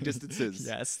really big distances.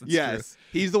 Yes, that's yes.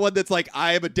 He's the one that's like,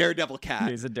 I am a daredevil true.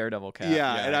 cat. He's a daredevil cat.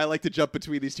 Yeah, and I like to jump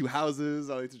between these two houses.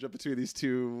 I like to jump between these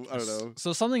two. I don't know.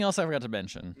 So something else I forgot to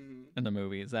mention in the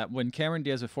movie is that when Cameron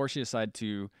Diaz, before she decided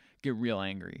to get real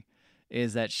angry,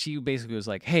 is that she basically was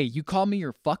like, hey, you call me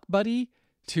your fuck buddy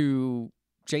to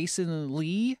Jason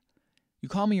Lee? You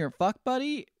call me your fuck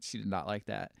buddy? She did not like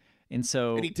that. And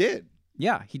so And he did.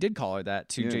 yeah, he did call her that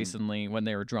to Yeah. Jason Lee when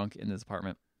they were drunk in his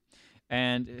apartment.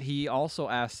 And he also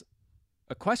asked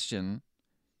a question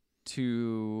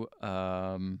to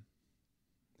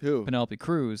Who? Penelope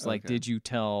Cruz, like, Okay. did you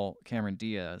tell Cameron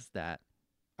Diaz that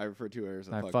I referred to her as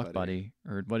a I fuck, fuck buddy?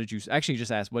 Or what did you actually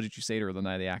just asked, what did you say to her the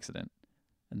night of the accident?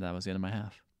 And that was the end of my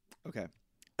half. Okay.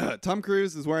 Tom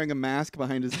Cruise is wearing a mask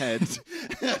behind his head.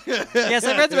 Yes,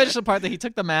 I read the mention part that he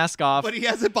took the mask off. But he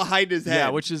has it behind his head. Yeah,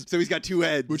 which is- so he's got two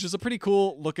heads. which is a pretty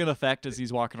cool looking effect as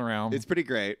he's walking around. It's pretty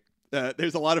great.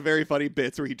 There's a lot of very funny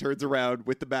bits where he turns around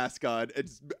with the mask on and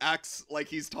acts like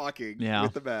he's talking Yeah.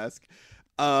 with the mask.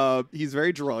 He's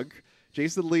very drunk.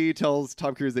 Jason Lee tells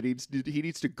Tom Cruise that he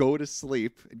needs to go to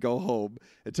sleep and go home.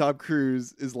 And Tom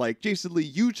Cruise is like, Jason Lee,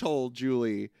 you told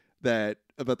Julie that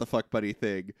about the fuck buddy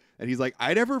thing. And he's like,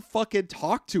 I never fucking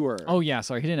talked to her. Oh yeah,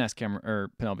 sorry, he didn't ask Cameron or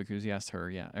Penelope Cruz. He asked her,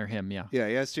 yeah, or him, yeah. Yeah,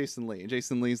 he asked Jason Lee. And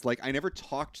Jason Lee's like, I never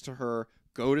talked to her.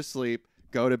 Go to sleep.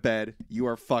 Go to bed. You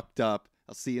are fucked up.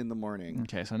 I'll see you in the morning.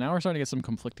 Okay, so now we're starting to get some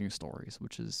conflicting stories,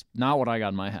 which is not what I got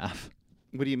in my half.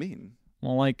 What do you mean?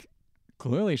 Well, like,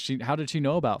 clearly, how did she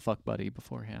know about Fuck Buddy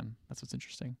beforehand? That's what's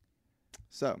interesting.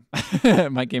 So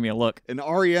Mike gave me a look. an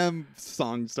REM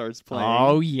song starts playing.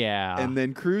 Oh yeah. And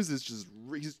then Cruz is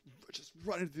he's just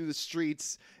running through the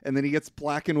streets, and then he gets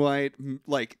black and white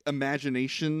like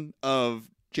imagination of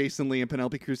Jason Lee and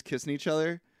Penelope Cruz kissing each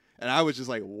other, and I was just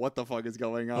like, "What the fuck is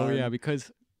going on?" Oh yeah,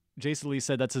 because Jason Lee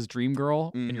said that's his dream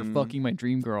girl, and you're Mhm. fucking my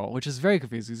dream girl, which is very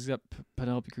confusing. He's got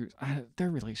Penelope Cruz.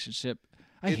 Their relationship.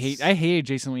 I It's- hated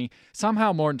Jason Lee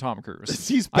somehow more than Tom Cruise.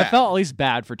 He's I bad. felt at least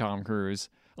bad for Tom Cruise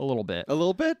a little bit. a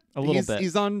little bit. A little bit.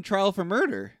 He's on trial for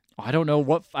murder. I don't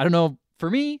know. For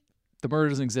me, the murder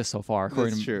doesn't exist so far,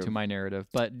 according That's true. to my narrative.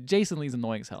 But Jason Lee's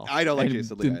annoying as hell. I don't like And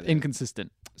Jason Lee either.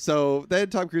 Inconsistent. So then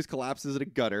Tom Cruise collapses in a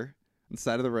gutter on the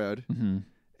side of the road, Hmm.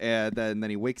 and then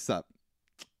he wakes up,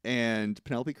 and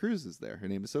Penelope Cruz is there. Her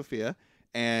name is Sophia,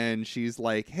 and she's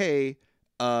like, "Hey,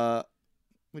 what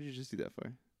did you just do that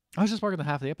for?" I was just working the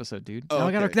half of the episode, dude. Oh,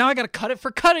 okay. Now I gotta cut it for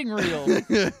cutting reel.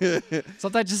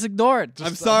 Sometimes just ignore it.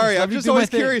 I'm sorry. let I'm me just do my always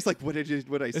thing. curious. Like, would I say It's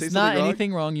something not wrong?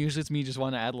 anything wrong. Usually it's me just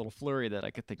want to add a little flurry that I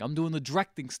could think. I'm doing the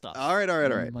directing stuff. All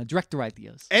right. My director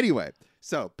ideas. Anyway,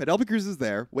 so Penelope Cruz is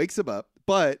there, wakes him up,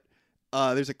 but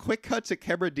there's a quick cut to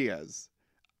Cameron Diaz.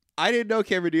 I didn't know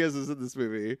Cameron Diaz was in this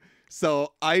movie,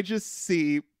 so I just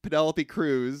see Penelope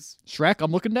Cruz. Shrek,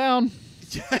 I'm looking down.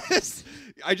 Yes,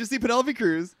 I just see Penelope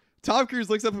Cruz. Tom Cruise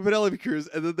looks up at Penelope Cruz,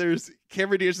 and then there's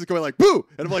Cameron Diaz just going like, "Boo!"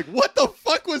 And I'm like, "What the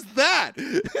fuck was that?"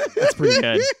 That's pretty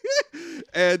good.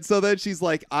 And so then she's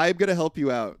like, "I'm gonna help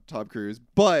you out, Tom Cruise."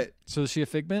 But So is she a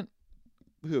figment?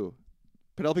 who?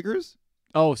 Penelope Cruz?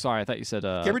 Oh, sorry. I thought you said.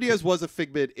 Cameron Diaz was a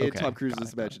figment in okay, Tom got Cruise's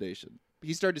it. imagination.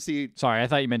 He started to see. Sorry, I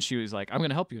thought you meant she was like, I'm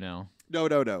gonna help you now. No.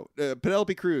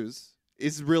 Penelope Cruz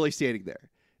is really standing there,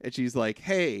 and she's like,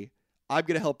 "Hey, I'm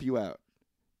gonna help you out,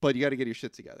 but you got to get your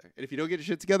shit together. And if you don't get your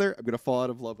shit together, I'm gonna fall out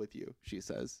of love with you." She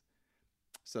says.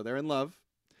 So they're in love.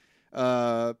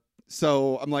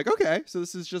 So I'm like, okay, so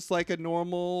this is just like a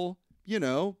normal,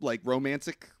 like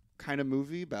romantic kind of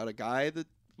movie about a guy that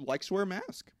likes to wear a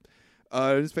mask.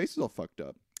 His face is all fucked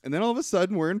up, and then all of a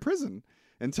sudden we're in prison,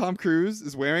 and Tom Cruise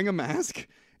is wearing a mask,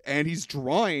 and he's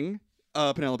drawing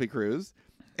Penelope Cruz,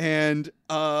 and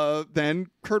then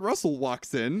Kurt Russell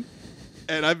walks in,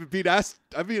 and I've been asked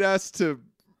to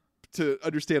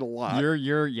understand a lot.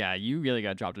 You really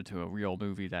got dropped into a real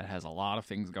movie that has a lot of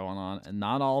things going on, and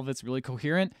not all of it's really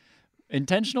coherent,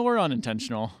 intentional or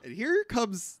unintentional. And here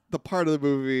comes the part of the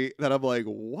movie that I'm like,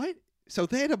 what? So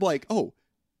then I'm like, oh,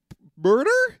 murder?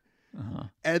 Uh-huh.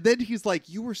 And then he's like,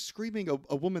 you were screaming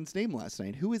a woman's name last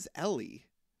night. Who is Ellie?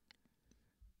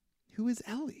 Who is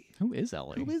Ellie? Who is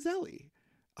Ellie? Who is Ellie?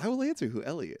 I will answer who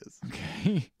Ellie is.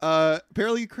 Okay.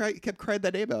 Apparently you kept crying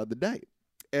that name out in the night.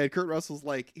 And Kurt Russell's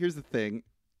like, here's the thing.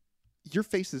 Your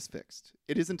face is fixed.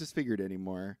 It isn't disfigured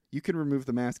anymore. You can remove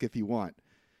the mask if you want.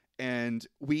 And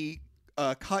we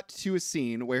cut to a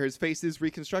scene where his face is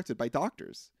reconstructed by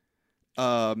doctors.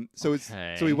 So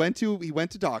he went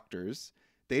to doctors.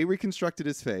 They reconstructed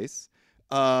his face.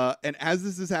 And as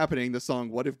this is happening, the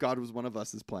song "What If God Was One of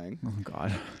Us" is playing. Oh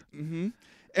God. Mm-hmm.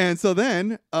 And so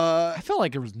then I felt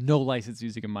like there was no licensed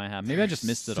music in my head. Maybe I just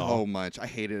missed it all. So much. I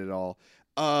hated it all.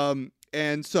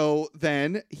 And so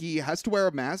then he has to wear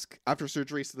a mask after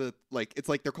surgery, so that it's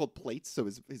like they're called plates, so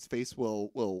his face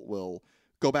will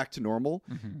go back to normal.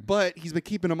 Mm-hmm. But he's been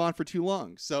keeping him on for too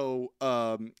long. So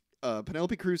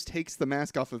Penelope Cruz takes the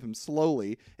mask off of him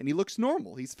slowly, and he looks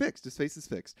normal. He's fixed. His face is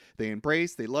fixed. They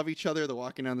embrace. They love each other. They're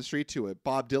walking down the street to a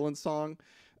Bob Dylan song.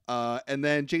 And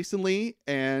then Jason Lee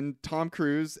and Tom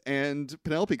Cruise and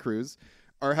Penelope Cruz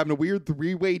are having a weird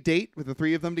 3-way date with the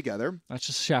three of them together. That's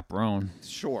just chaperone.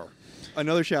 Sure.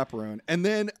 Another chaperone. And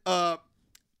then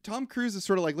Tom Cruise is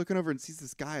sort of like looking over and sees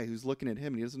this guy who's looking at him,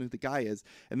 and he doesn't know who the guy is.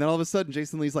 And then all of a sudden,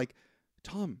 Jason Lee's like,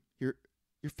 Tom, your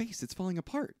face, it's falling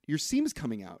apart. Your seam's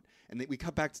coming out. And then we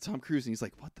cut back to Tom Cruise, and he's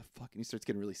like, what the fuck? And he starts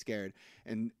getting really scared.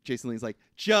 And Jason Lee's like,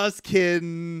 just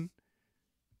kidding.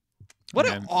 What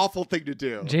an awful thing to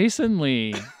do. Jason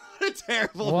Lee. What a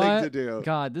terrible thing to do.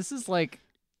 God, this is like...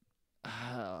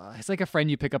 it's like a friend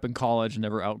you pick up in college and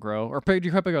never outgrow, or you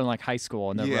pick up in like high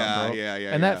school and never outgrow.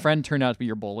 And that friend turned out to be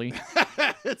your bully.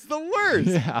 It's the worst.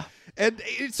 Yeah. And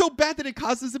it's so bad that it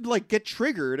causes him to get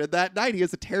triggered. And that night he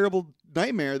has a terrible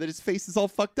nightmare that his face is all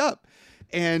fucked up.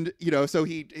 And, so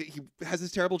he has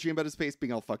this terrible dream about his face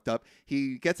being all fucked up.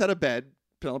 He gets out of bed.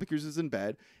 Penelope Cruz is in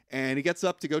bed. And he gets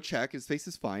up to go check. His face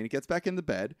is fine. He gets back in the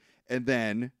bed. And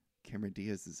then Cameron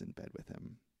Diaz is in bed with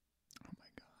him. Oh, my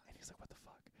God. And he's like, what the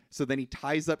fuck? So then he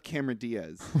ties up Cameron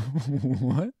Diaz.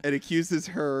 What? And accuses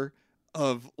her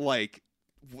of, what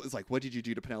did you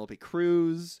do to Penelope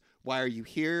Cruz? Why are you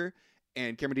here?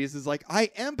 And Cameron Diaz is like, I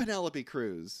am Penelope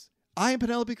Cruz. I am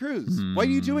Penelope Cruz. Why are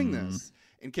you doing this?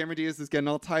 and Cameron Diaz is getting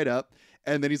all tied up,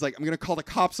 and then he's like, I'm gonna call the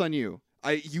cops on you.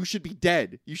 You should be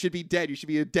dead. You should be dead. You should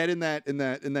be dead in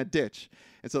that ditch.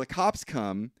 And so the cops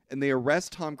come and they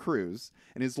arrest Tom Cruise,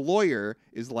 and his lawyer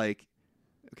is like,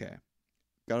 okay,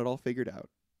 got it all figured out.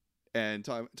 And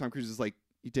Tom Cruise is like,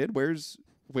 you did? Where's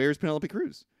Penelope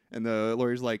Cruz? And the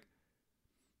lawyer's like,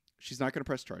 she's not going to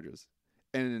press charges.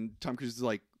 And Tom Cruise is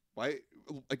like, why?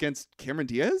 Against Cameron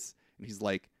Diaz? And he's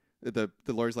like, the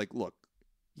lawyer's like, look,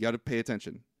 you got to pay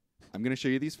attention. I'm going to show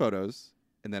you these photos,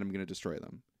 and then I'm going to destroy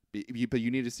them. But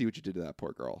you need to see what you did to that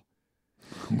poor girl.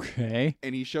 Okay.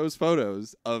 And he shows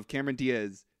photos of Cameron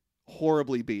Diaz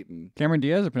horribly beaten. Cameron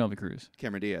Diaz or Penelope Cruz?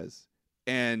 Cameron Diaz.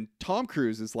 And Tom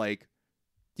Cruise is like,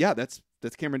 yeah, that's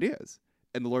Cameron Diaz.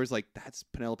 And the lawyer's like, that's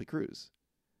Penelope Cruz.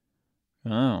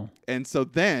 Oh. And so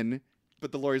then,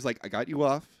 but the lawyer's like, I got you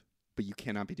off, but you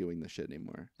cannot be doing this shit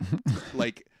anymore.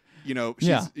 Like, you know,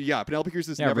 Penelope Cruz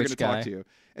is never going to talk to you.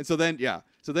 And so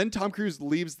then Tom Cruise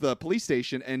leaves the police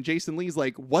station, and Jason Lee's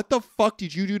like, what the fuck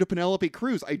did you do to Penelope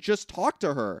Cruz? I just talked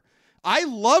to her. I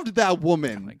loved that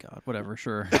woman. Oh my God. Whatever.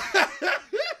 Sure.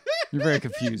 You're very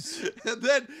confused.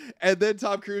 And then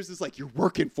Tom Cruise is like, you're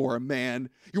working for him, man.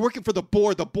 You're working for the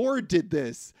board. The board did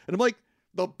this. And I'm like,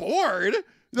 the board?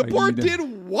 The board did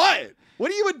what? What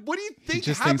do you think He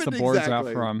just happened thinks the board's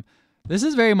exactly? out for him. This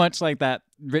is very much like that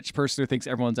rich person who thinks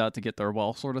everyone's out to get their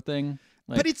wealth sort of thing.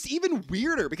 Like, But it's even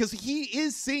weirder because he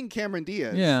is seeing Cameron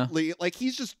Diaz. Yeah. Like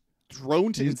he's just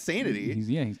thrown to insanity.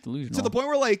 He's delusional. To the point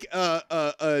where like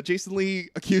Jason Lee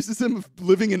accuses him of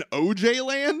living in OJ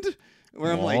land.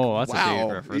 Where I'm like, Oh, that's a wow.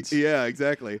 big reference. Yeah,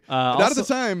 exactly. Not at the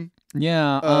time.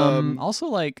 Yeah. Also,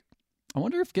 like, I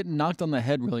wonder if getting knocked on the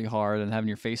head really hard and having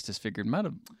your face disfigured might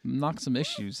have knocked some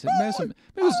issues. Maybe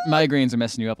those migraines are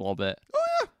messing you up a little bit.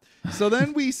 So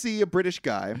then we see a British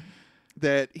guy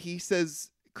that he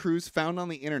says Cruise found on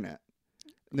the internet,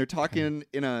 and they're talking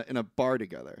in a bar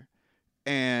together,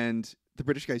 and the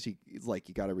British guy's he's like,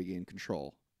 you got to regain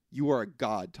control. You are a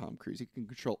god, Tom Cruise. You can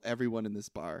control everyone in this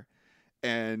bar.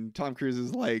 And Tom Cruise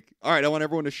is like, all right, I want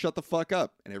everyone to shut the fuck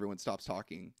up. And everyone stops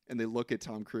talking. And they look at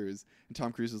Tom Cruise. And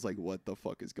Tom Cruise is like, what the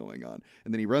fuck is going on?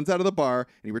 And then he runs out of the bar.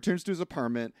 And he returns to his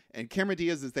apartment. And Cameron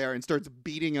Diaz is there and starts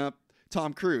beating up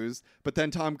Tom Cruise. But then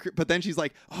she's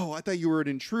like, oh, I thought you were an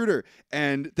intruder.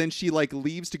 And then she like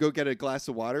leaves to go get a glass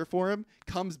of water for him.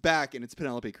 Comes back and it's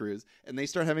Penelope Cruz. And they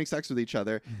start having sex with each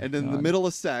other. And then in the middle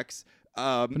of sex,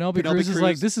 Penelope Cruz is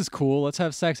like, this is cool. Let's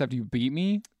have sex after you beat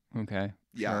me. Okay.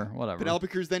 Yeah, sure, whatever. Penelope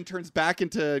Cruz then turns back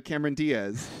into Cameron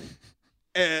Diaz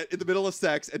in the middle of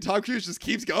sex, and Tom Cruise just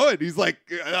keeps going. He's like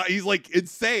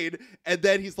insane, and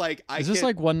then he's like, Is this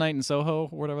like One Night in Soho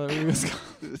or whatever that movie was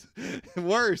called?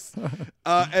 Worse.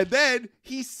 And then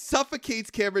he suffocates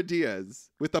Cameron Diaz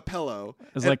with a pillow.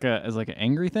 As like an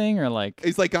angry thing, or like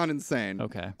he's like gone insane.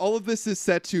 Okay. All of this is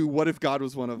set to What If God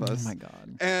Was One of Us? Oh my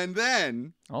God. And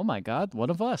then Oh my God, one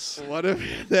of us.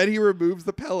 Then he removes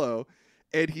the pillow.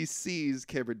 And he sees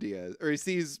Cameron Diaz, or he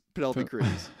sees Penelope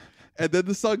Cruz. And then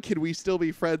the song "Can We Still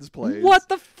Be Friends" plays. What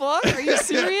the fuck? Are you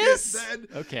serious?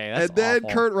 Okay, that's and then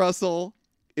awful. Kurt Russell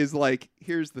is like,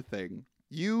 here's the thing.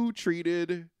 You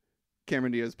treated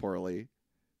Cameron Diaz poorly.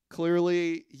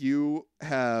 Clearly, you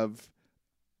have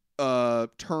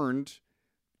turned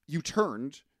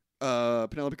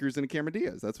Penelope Cruz into Cameron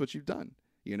Diaz. That's what you've done.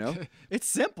 You know? It's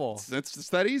simple. It's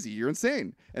just that easy. You're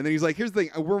insane. And then he's like, here's the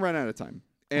thing. We're running out of time.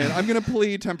 And I'm going to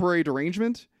plead temporary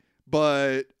derangement,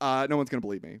 but no one's going to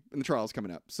believe me. And the trial's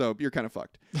coming up. So you're kind of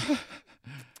fucked.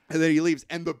 And then he leaves.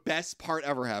 And the best part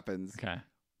ever happens. Okay.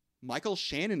 Michael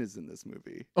Shannon is in this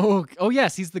movie. Oh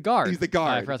yes, he's the guard. He's the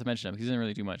guard. I forgot to mention him. He doesn't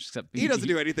really do much except He doesn't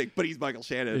do anything, but he's Michael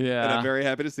Shannon. Yeah. And I'm very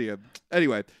happy to see him.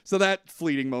 Anyway, so that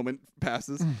fleeting moment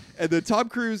passes. And then Tom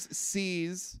Cruise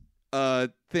sees a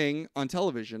thing on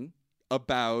television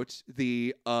about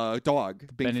the dog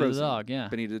being Benny frozen. the dog, yeah.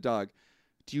 Benny the dog.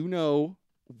 Do you know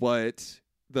what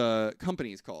the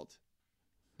company is called?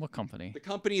 What company? The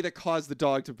company that caused the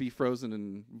dog to be frozen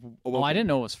and awoken. Oh, I didn't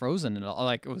know it was frozen. And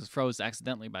like it was froze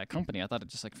accidentally by a company. I thought it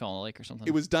just like fell in a lake or something.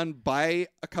 It was done by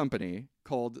a company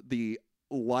called the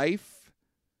Life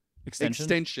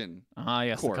Extension.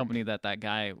 Yes, Corp. the company that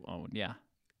guy owned. Yeah.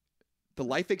 The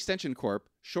Life Extension Corp,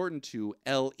 shortened to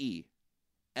LE.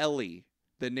 Ellie,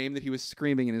 the name that he was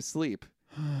screaming in his sleep.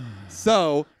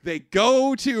 So they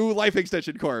go to Life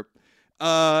Extension Corp,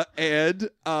 and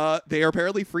they are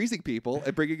apparently freezing people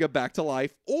and bringing them back to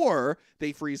life, or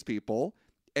they freeze people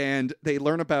and they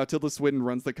learn about Tilda Swinton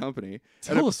runs the company.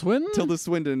 Tilda Swinton? Tilda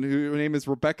Swinton, her name is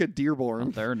Rebecca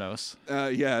Dearborn. Theranos.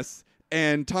 Yes.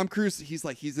 And Tom Cruise,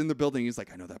 he's in the building. He's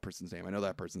like, I know that person's name. I know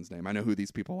that person's name. I know who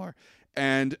these people are.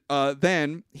 And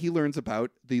then he learns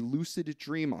about the lucid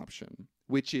dream option,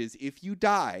 which is if you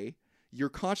die, your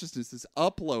consciousness is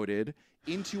uploaded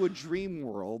into a dream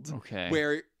world Okay.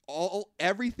 where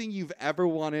everything you've ever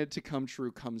wanted to come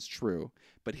true comes true.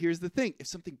 But here's the thing. If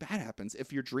something bad happens,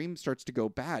 if your dream starts to go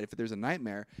bad, if there's a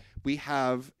nightmare, we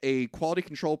have a quality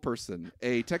control person,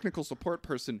 a technical support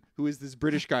person who is this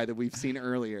British guy that we've seen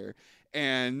earlier.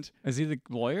 And Is he the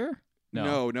lawyer?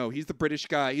 no, he's the British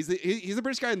guy. He's the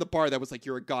British guy in the bar that was like,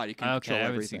 you're a god. You can Okay, control I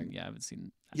haven't everything. seen. Yeah, I haven't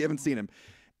seen. You haven't seen him.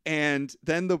 And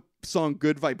then the song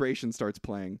Good Vibration starts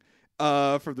playing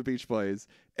from the Beach Boys.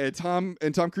 And Tom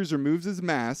Cruise removes his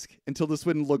mask until Tilda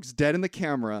Swinton looks dead in the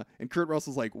camera. And Kurt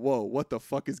Russell's like, whoa, what the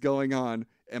fuck is going on?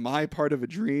 Am I part of a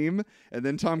dream? And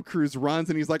then Tom Cruise runs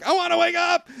and he's like, I want to wake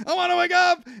up. I want to wake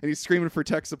up. And he's screaming for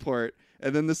tech support.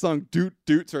 And then the song Doot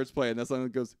Doot starts playing. That song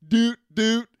goes Doot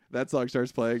Doot. That song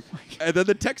starts playing. And then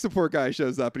the tech support guy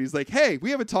shows up and he's like, hey,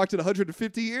 we haven't talked in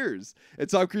 150 years. And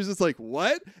Tom Cruise is like,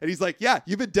 what? And he's like, yeah,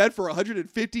 you've been dead for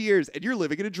 150 years and you're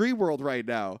living in a dream world right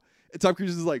now. And Tom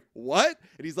Cruise is like, what?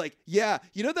 And he's like, yeah,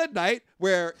 you know that night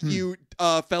where you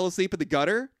fell asleep in the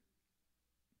gutter?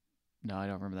 No, I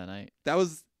don't remember that night. That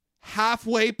was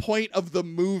halfway point of the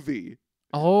movie.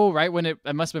 Oh, right when it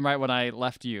must have been right when I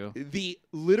left you. The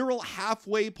literal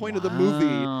halfway point of the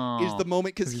movie is the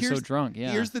moment, because You're here's so drunk.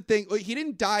 Yeah. here's the thing. Well, he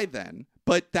didn't die then,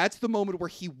 but that's the moment where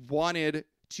he wanted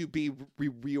to be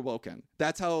reawoken.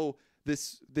 That's how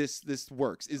this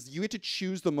works. Is you get to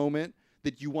choose the moment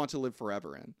that you want to live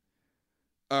forever in.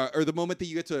 Or the moment that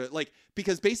you get to, like,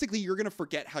 because basically you're going to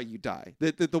forget how you die.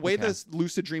 The way Okay. this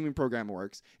lucid dreaming program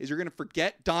works is you're going to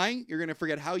forget dying. You're going to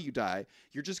forget how you die.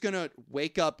 You're just going to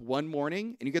wake up one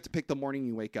morning and you get to pick the morning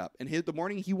you wake up. And the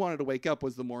morning he wanted to wake up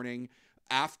was the morning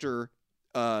after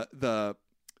the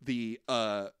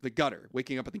gutter,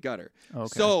 waking up at the gutter.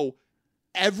 Okay. So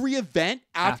every event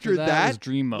after that was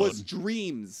dream mode. was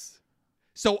dreams.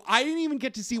 So I didn't even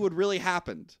get to see what really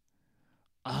happened.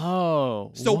 Oh.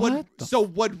 So what?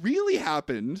 what really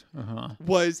happened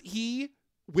was he,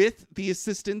 with the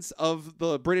assistance of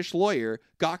the British lawyer,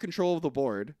 got control of the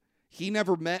board. He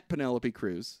never met Penelope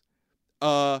Cruz.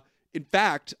 In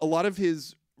fact, a lot of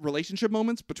his relationship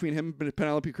moments between him and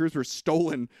Penelope Cruz were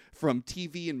stolen from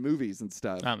TV and movies and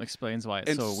stuff. Explains why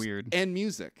it's so weird. And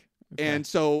music. Okay. And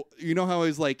so, you know how it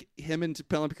was like him and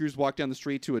Penelope Cruz walk down the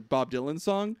street to a Bob Dylan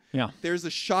song? Yeah. There's a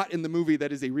shot in the movie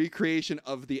that is a recreation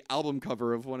of the album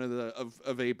cover of one of the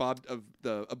a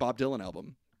Bob Dylan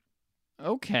album.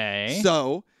 Okay.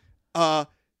 So,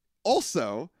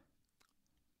 also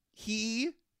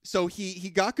he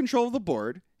got control of the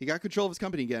board. He got control of his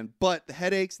company again, but the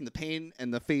headaches and the pain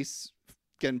and the face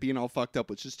again being all fucked up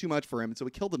was just too much for him, and so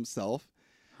he killed himself.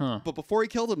 Huh. But before he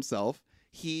killed himself,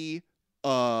 he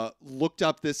looked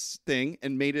up this thing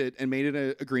and made it an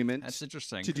agreement. That's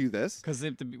interesting. To do this. Because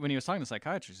when he was talking to the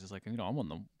psychiatrist, he's like, I'm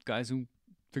one of the guys who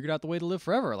figured out the way to live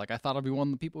forever. Like, I thought I'd be one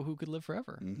of the people who could live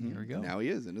forever. Here we go. Now he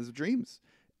is in his dreams.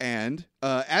 And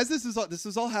as this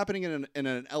is all happening in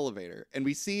an elevator, and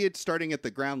we see it starting at the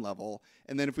ground level,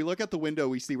 and then if we look out the window,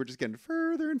 we see we're just getting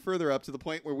further and further up to the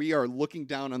point where we are looking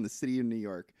down on the city of New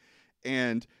York.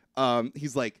 And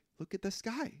he's like, look at the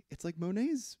sky. It's like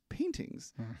Monet's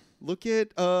paintings. Look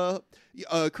at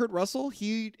Kurt Russell.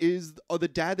 He is the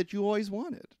dad that you always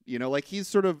wanted. You know, like he's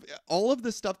sort of, all of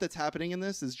the stuff that's happening in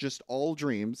this is just all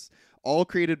dreams, all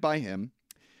created by him.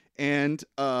 And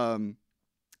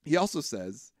he also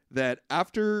says that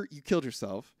after you killed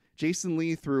yourself, Jason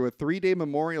Lee threw a 3-day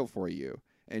memorial for you,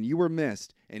 and you were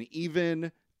missed. And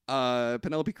even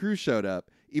Penelope Cruz showed up,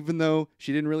 even though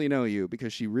she didn't really know you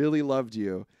because she really loved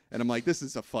you. And I'm like, this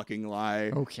is a fucking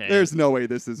lie. Okay. There's no way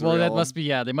this is real. Well, that must be,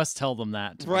 they must tell them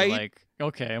that. To be Right? like,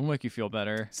 okay, I'll make you feel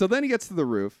better. So then he gets to the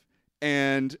roof,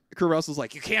 and Kurt Russell's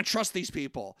like, you can't trust these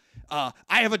people. I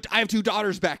have 2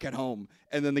 daughters back at home.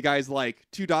 And then the guy's like,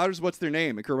 2 daughters? What's their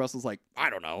name? And Kurt Russell's like, I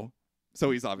don't know.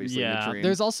 So he's obviously in a dream.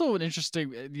 There's also an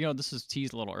interesting, this was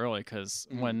teased a little early because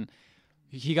when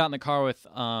he got in the car with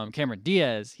Cameron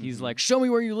Diaz, he's like, show me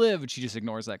where you live. And she just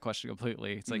ignores that question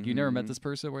completely. It's like, you never met this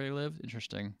person where they live?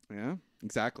 Interesting. Yeah,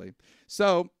 exactly.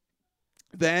 So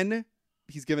then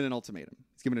he's given an ultimatum.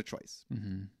 He's given a choice.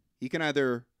 He can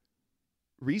either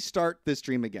restart this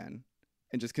dream again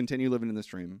and just continue living in this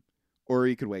dream, or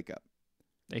he could wake up.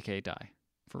 AKA die.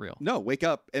 For real. No, wake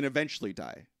up and eventually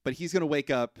die. But he's going to wake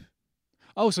up.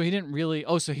 Oh, so he didn't really.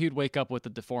 Oh, so he'd wake up with the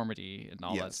deformity and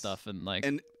all that Yes. stuff, and like,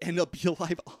 And he'll be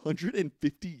alive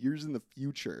 150 years in the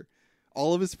future.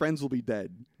 All of his friends will be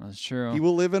dead. that's true. He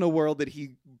will live in a world that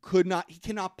he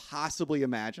cannot possibly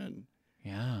imagine.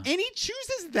 Yeah. And he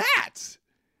chooses that.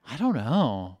 I don't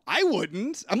know. I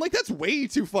wouldn't. I'm like, that's way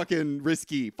too fucking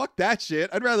risky. Fuck that shit.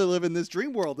 I'd rather live in this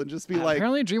dream world and just be like,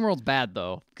 Apparently, Dream World's bad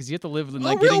though, because you have to live in oh,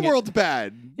 like real getting world's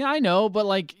bad. Yeah, I know, but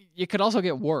like it could also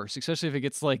get worse, especially if it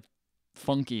gets like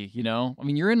funky. You know, I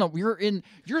mean,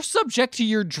 you're subject to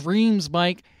your dreams,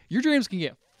 Mike. Your dreams can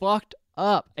get fucked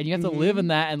up, and you have to live in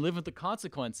that and live with the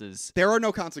consequences. There are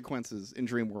no consequences in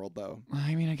dream world, though.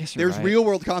 I mean, I guess you're There's right. real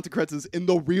world consequences in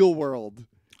the real world.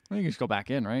 Well, you can just go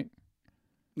back in, right?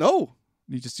 No.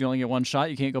 You only get one shot.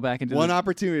 You can't go back into One the...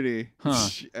 opportunity. Huh.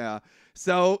 Yeah.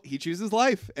 So he chooses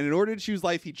life. And in order to choose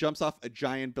life, he jumps off a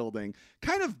giant building.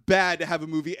 Kind of bad to have a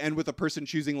movie end with a person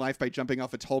choosing life by jumping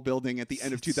off a tall building at the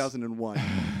end of 2001.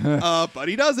 But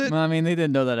he does it. Well, I mean, they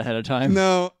didn't know that ahead of time.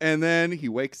 No. And then he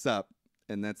wakes up.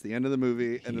 And that's the end of the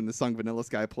movie. And then the song Vanilla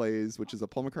Sky plays, which is a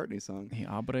Paul McCartney song. He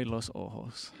abre los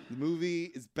ojos. The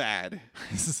movie is bad.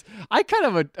 I kind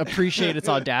of appreciate its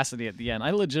audacity at the end.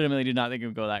 I legitimately did not think it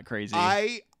would go that crazy.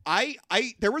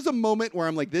 There was a moment where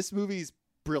I'm like, this movie's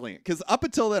brilliant. Because up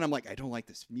until then, I'm like, I don't like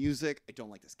this music. I don't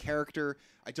like this character.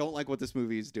 I don't like what this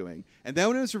movie is doing. And then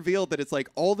when it was revealed that it's like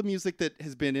all the music that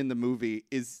has been in the movie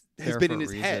has There been for in a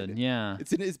his reason. head. Yeah. It's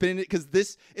been in it because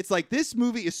it's like this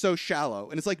movie is so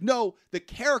shallow. And it's like, no, the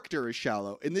character is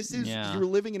shallow. And this is Yeah. you're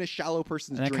living in a shallow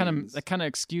person's And dreams. that kind of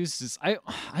excuses. I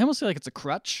almost feel like it's a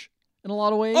crutch in a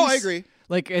lot of ways. Oh, I agree.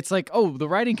 Like it's like, oh, the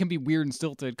writing can be weird and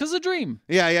stilted because it's a dream.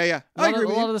 Yeah. I agree A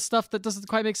with lot you. of the stuff that doesn't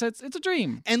quite make sense, it's a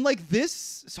dream. And like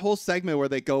this whole segment where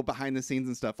they go behind the scenes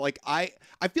and stuff, like I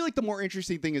feel like the more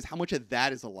interesting thing is how much of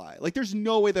that is a lie. Like there's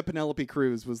no way that Penelope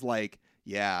Cruz was like,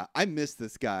 yeah, I miss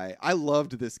this guy. I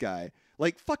loved this guy.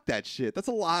 Like fuck that shit. That's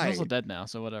a lie. He's also dead now,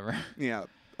 so whatever. Yeah.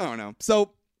 I don't know.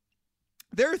 So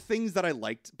there are things that I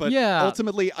liked, but Yeah.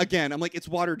 ultimately, again, I'm like, it's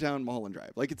watered down Mulholland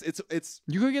Drive. Like it's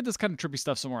You could get this kind of trippy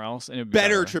stuff somewhere else, and it'd be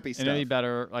Better better. trippy And it'd be stuff.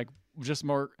 better, like just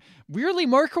more weirdly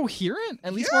more coherent,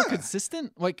 at least more Yeah.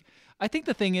 consistent. Like I think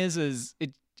the thing is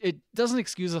it doesn't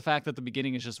excuse the fact that the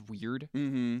beginning is just weird,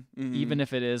 even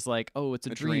if it is like, oh, it's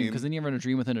a dream, because then you're in a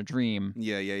dream within a dream,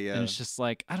 Yeah. and it's just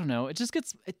like I don't know. It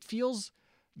feels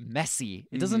messy.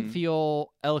 It doesn't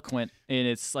feel eloquent in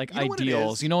its like You know what it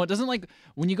ideals. is? You know, it doesn't like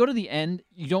when you go to the end,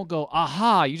 you don't go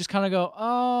aha. You just kind of go,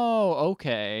 oh,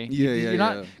 okay. Yeah, You're yeah,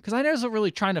 not yeah. because I wasn't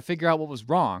really trying to figure out what was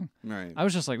wrong. Right. I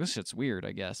was just like, this shit's weird,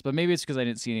 I guess. But maybe it's because I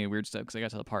didn't see any weird stuff because I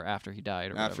got to the part after he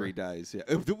died or After whatever. he dies,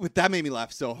 yeah. That made me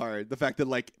laugh so hard. The fact that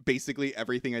like basically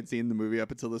everything I'd seen in the movie up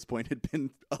until this point had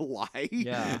been a lie.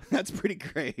 Yeah. That's pretty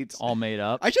great. It's all made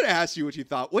up. I should have asked you what you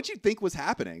thought. What you think was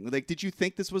happening? Like, did you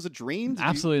think this was a dream? Did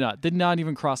you- Absolutely not. Did not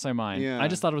even cross my mind. Yeah. I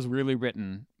just thought it was weirdly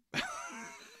written.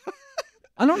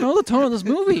 I don't know the tone of this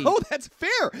movie. Oh, that's fair.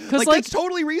 Like, like- that's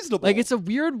totally reasonable. Like, it's a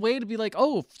weird way to be like,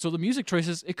 oh, so the music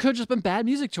choices, it could have just been bad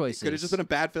music choices. could have just been a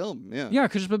bad film. Yeah. Yeah, it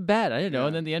could have just been bad. I didn't know. Yeah.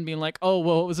 And then the end being like, oh,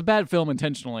 well, it was a bad film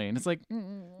intentionally. And it's like,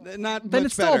 Not then much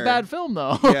it's still better. a bad film,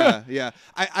 though. Yeah.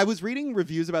 I was reading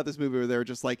reviews about this movie where they were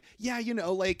just like, yeah, you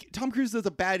know, like Tom Cruise is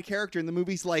a bad character, and the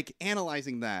movie's like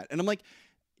analyzing that, and I'm like,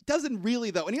 it doesn't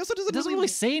really though, and he also It doesn't really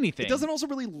say anything. It doesn't also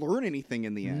really learn anything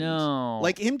in the end. No.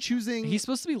 Like him choosing. He's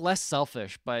supposed to be less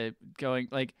selfish by going,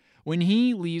 like, when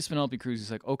he leaves Penelope Cruz, he's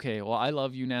like, okay, well, I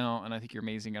love you now, and I think you're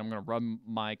amazing, and I'm going to run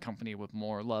my company with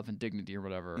more love and dignity or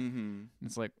whatever. Mhm.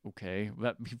 It's like, okay,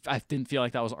 I didn't feel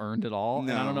like that was earned at all.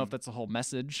 And I don't know No. if that's the whole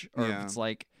message or Yeah. if it's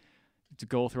like to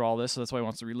go through all this, so that's why he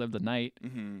wants to relive the night.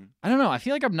 Mhm. I don't know. I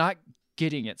feel like I'm not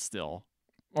getting it still.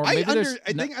 Or I maybe there's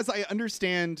think as I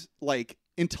understand like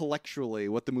intellectually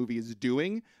what the movie is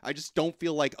doing, I just don't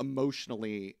feel like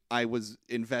emotionally I was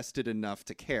invested enough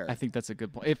to care. I think that's a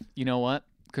good point. If you know what,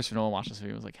 Christopher Nolan watched this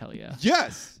movie and was like, hell yeah.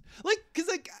 Yes. Like, because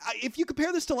like if you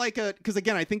compare this to like because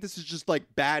again, I think this is just like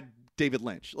bad David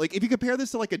Lynch. Like if you compare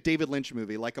this to like a David Lynch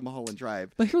movie, like a Mulholland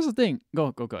Drive, But here's the thing.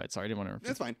 Go ahead. Sorry, I didn't want to interrupt you.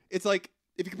 that's fine. It's like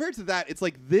if you compare it to that, it's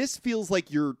like this feels like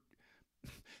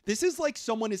this is like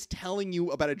someone is telling you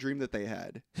about a dream that they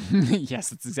had. Yes,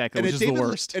 that's exactly, which is the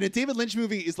worst. And a David Lynch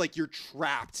movie is like you're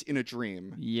trapped in a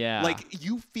dream. Yeah. Like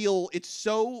you feel it's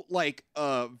so like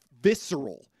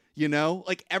visceral, you know?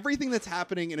 Like everything that's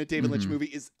happening in a David Lynch movie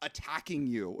is attacking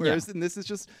you. Whereas in this is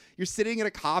just you're sitting at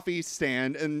a coffee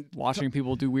stand and watching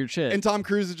people do weird shit. and Tom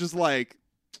Cruise is just like,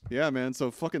 yeah, man,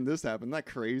 so fucking this happened. Isn't that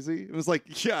crazy? It was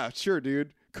like, yeah, sure,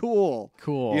 dude. Cool.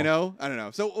 Cool. You know? I don't know.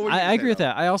 So what do you I say, agree with though?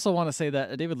 that. I also want to say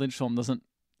that a David Lynch film doesn't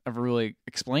ever really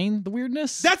explain the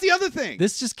weirdness. That's the other thing.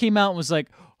 This just came out and was like,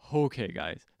 okay,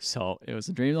 guys, so it was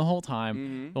a dream the whole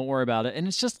time. Mhm. Don't worry about it. And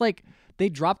it's just like they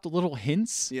dropped little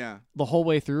hints Yeah. the whole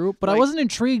way through, but I Like- wasn't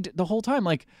intrigued the whole time.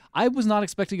 Like I was not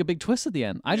expecting a big twist at the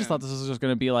end. I just Yeah. thought this was just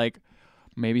going to be like,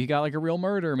 maybe he got like a real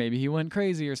murder, maybe he went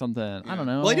crazy or something. I don't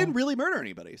know. Well, he didn't really murder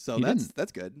anybody, so He that's didn't.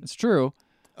 that's good. It's true.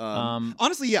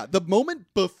 Honestly, yeah. The moment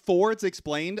before it's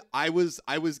explained, I was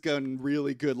getting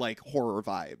really good like horror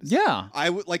vibes. Yeah. I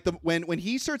would like when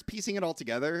he starts piecing it all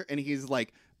together, and he's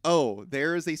like, "Oh,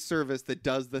 there is a service that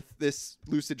does this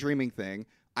lucid dreaming thing.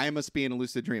 I must be in a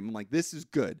lucid dream." I'm like, "This is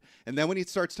good." And then when he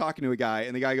starts talking to a guy,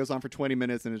 and the guy goes on for 20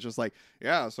 minutes, and it's just like,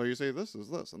 "Yeah, so you say this is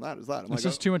this, and that is that." I'm It's like,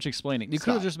 just too much explaining. You could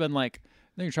have Stop. just been like,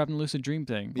 "No, you're trapped in a lucid dream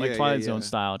thing," like Yeah, Twilight yeah, Zone yeah.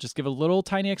 style. Just give a little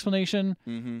tiny explanation.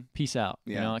 Mm-hmm. Peace out.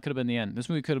 You Yeah. know, it could have been the end. This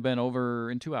movie could have been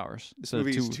over in 2 hours. This instead of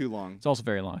movie is too long. It's also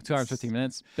very long. 2 hours 15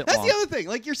 minutes. Bit That's long. the other thing.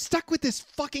 Like, you're stuck with this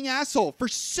fucking asshole for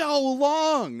so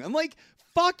long. I'm like,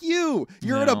 fuck you.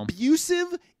 You're an No. abusive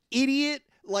idiot.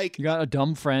 Like, You got a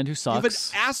dumb friend who you have an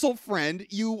sucks. asshole friend.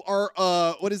 You are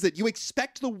what is it? You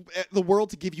expect the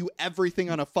world to give you everything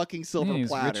on a fucking silver Yeah, he's a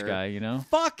platter. rich guy, you know.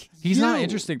 Fuck. He's not you.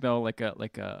 interesting though, like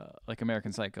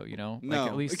American Psycho, you know. No,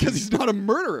 like, at least because he's not a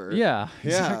murderer. Yeah, Yeah.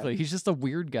 exactly. He's just a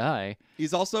weird guy.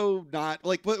 He's also not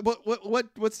like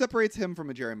what separates him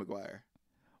from a Jerry Maguire?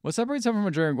 What separates him from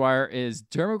a Jerry Maguire is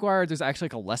Jerry Maguire. There's actually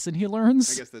like a lesson he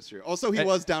learns. I guess that's true. Also, he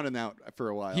was down and out for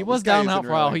a while. He This was guy down and isn't out for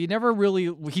a while. really- He never really.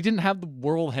 He didn't have the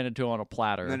world handed to him on a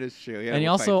platter. That is true. and he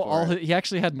also he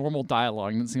actually had normal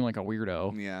dialogue. Didn't seem like a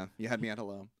weirdo. Yeah, you had me at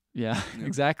hello. Yeah,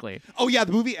 exactly. Oh yeah,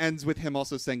 the movie ends with him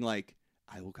also saying like,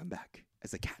 "I will come back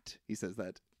as a cat." He says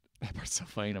that, That part's so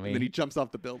funny to and then he me. jumps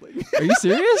off the building. Are you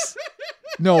serious?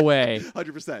 No way.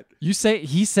 100%.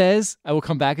 He says, "I will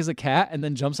come back as a cat," and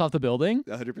then jumps off the building.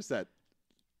 100%.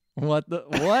 What the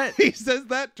what? He says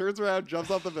that, turns around, jumps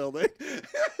off the building,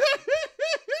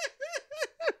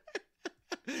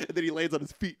 and then he lands on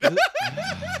his feet.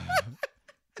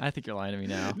 I think you're lying to me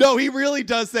now. No, he really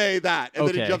does say that, and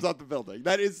then he Okay. jumps off the building.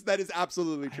 That is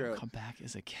absolutely true. Come back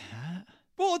as a cat.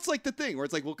 Well, it's like the thing where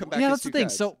it's like we'll come back. Yeah, as that's two the thing.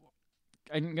 cats. So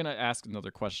I'm gonna ask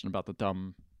another question about the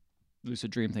dumb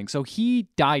lucid dream thing. So he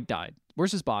died.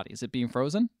 Where's his body? Is it being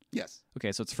frozen? yes,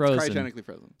 Okay, so it's it's frozen. cryogenically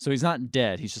frozen. So he's not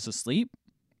dead. He's just asleep.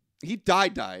 He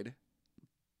died,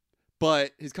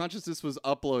 but his consciousness was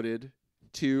uploaded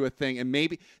to a thing, and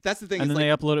maybe that's the thing. And is then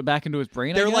like, they upload it back into his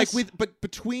brain. they're I like guess? but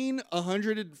between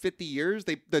 150 years,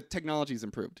 the technology's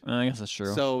improved. I guess that's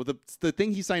true. So the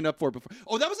thing he signed up for before.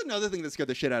 Oh, that was another thing that scared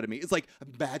the shit out of me. It's like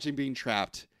imagine being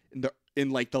trapped in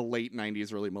like the late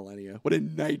 90s, early millennia. What a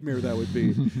nightmare that would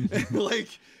be. Like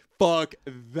fuck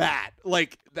that.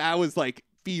 Like that was like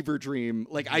fever dream.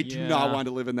 Like I do not Yeah. want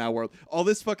to live in that world. All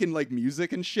this fucking like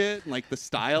music and shit, and like the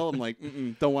style. I'm like,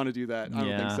 don't want to do that. I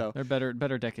don't think so. They're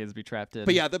better decades to be trapped in.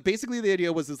 But yeah, basically the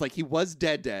idea was is like he was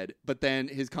dead, but then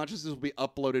his consciousness will be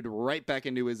uploaded right back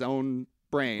into his own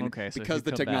brain Okay, so because he'd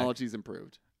the come back. technology's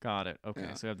improved. Got it. Okay,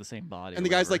 Yeah. so we have the same body. And or the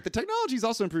guy's whatever. like, the technology's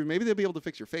also improved. Maybe they'll be able to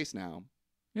fix your face now.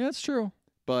 yeah, that's true.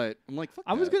 But I'm like, fuck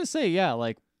I was that. gonna say, yeah,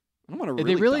 like I don't want to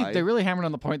they die. really hammered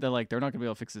on the point that like they're not gonna be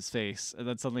able to fix his face, and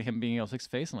then suddenly him being able to fix his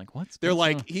face, I'm like, what's They're what's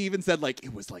like, going he even said like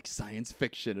it was like science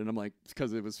fiction, and I'm like,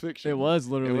 because it was fiction. on? It was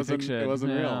literally wasn't- fiction. it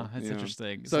wasn't yeah, real, That's you know.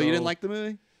 interesting. So you didn't like the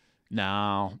movie?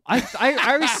 No,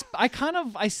 I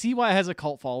I see why it has a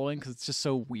cult following because it's just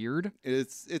so weird.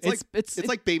 It's It's- like it's- it's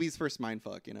like baby's first mind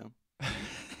fuck, you know.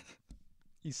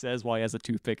 He says why he has a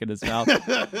toothpick in his mouth.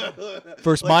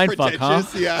 First mind fuck, huh?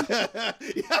 pretentious, Yeah,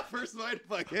 yeah, first mind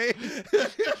fuck. Hey,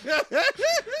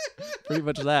 Pretty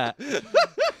much that.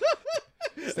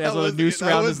 Stands That with a was- noose that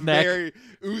around was his neck. Very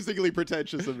oozingly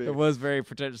pretentious of me. It was very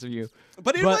pretentious of you.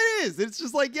 But it But- is. It's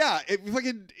just like, yeah,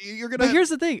 you're gonna. But here's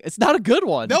the thing: it's not a good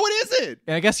one. no, it isn't.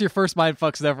 And I guess your first mind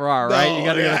fucks never are, right? You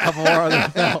got to get a couple more under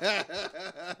the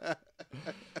belt.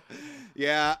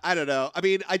 Yeah, I don't know. I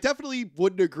mean, I definitely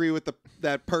wouldn't agree with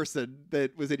that person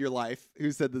that was in your life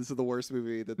who said this is the worst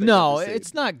movie that they've No, ever seen.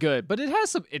 it's not good, but it has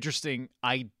some interesting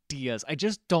ideas. I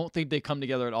just don't think they come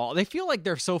together at all. They feel like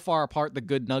they're so far apart, the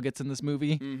good nuggets in this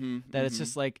movie, that it's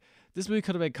just like this movie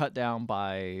could have been cut down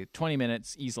by 20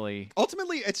 minutes easily.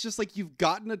 Ultimately, it's just like you've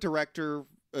gotten a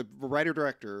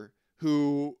writer-director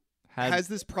who has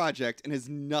this project and has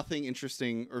nothing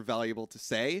interesting or valuable to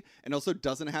say, and also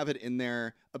doesn't have it in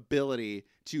their ability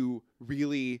to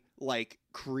really like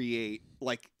create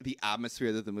like the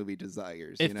atmosphere that the movie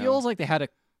desires. It you know? feels like they had a.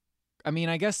 I mean,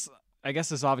 I guess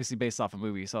it's obviously based off a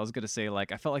movie, so I was gonna say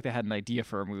like I felt like they had an idea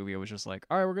for a movie. It was just like,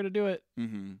 all right, we're gonna do it.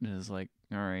 Mhm. And it was like,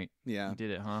 all right, Yeah. you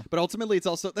did it, huh? But ultimately, it's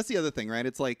also that's the other thing, right?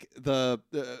 It's like the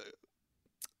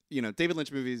David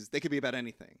Lynch movies. They could be about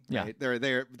anything. Right?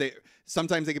 Yeah. They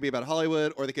sometimes they could be about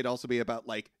Hollywood, or they could also be about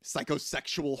like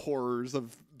psychosexual horrors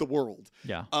of the world.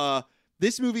 Yeah.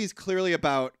 This movie is clearly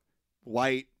about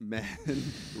white men,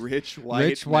 rich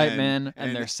white men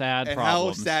and their sad and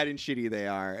problems. how sad and shitty they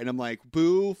are. And I'm like,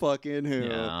 boo fucking who.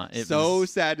 Yeah, it so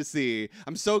was- sad to see.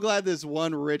 I'm so glad this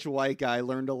one rich white guy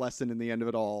learned a lesson in the end of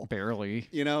it all. Barely.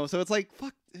 You know, so it's like,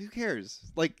 fuck who cares?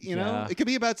 Like, you know, Yeah. it could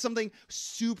be about something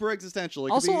super existential. It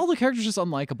could Also, be- all the characters are just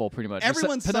unlikable, pretty much.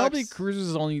 Everyone Except Penelope sucks. Cruz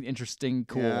is the only interesting,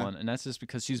 cool Yeah. one, and that's just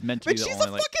because she's meant to but be the she's only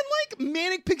a like fucking like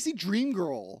manic pixie dream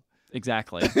girl.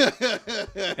 exactly.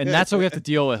 And that's what we have to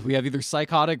deal with. We have either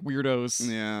psychotic weirdos,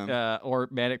 Yeah. or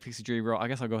manic pixie dream girl. I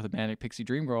guess I'll go with the manic pixie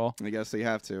dream girl, I guess you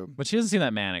have to. but she doesn't seem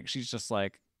that manic. She's just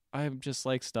like, I just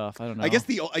like stuff. I don't know. I guess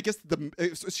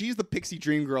she's the pixie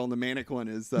dream girl and the manic one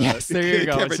is yes, there you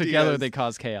go. Cameron Together Diaz. they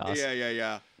cause chaos.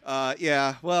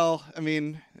 Yeah. Well, I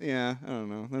mean, yeah, I don't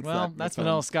know. That's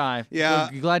Vanilla Sky. Yeah.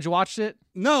 You glad you watched it?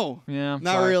 No, Yeah.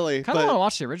 not really. Kind of but- want to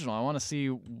watch the original. I want to see.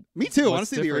 Me too. I want what's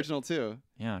to see the different. original too.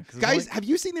 Yeah. 'cause it's Guys, only- have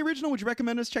you seen the original? Would you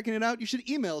recommend us checking it out? You should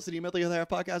email us at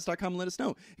email@theotherhalfpodcast.com and let us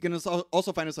know. You can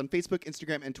also find us on Facebook,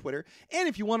 Instagram, and Twitter. And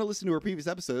if you want to listen to our previous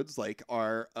episodes, like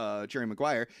our Jerry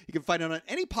Maguire, you can find it on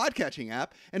any podcatching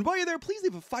app. And while you're there, please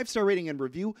leave a 5-star rating and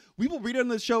review. We will read it on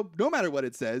the show no matter what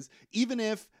it says, even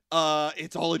if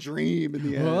it's all a dream in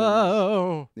the end.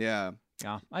 Whoa. Yeah.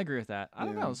 Yeah, I agree with that. I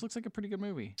don't Yeah. know. This looks like a pretty good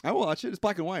movie. I will watch it. It's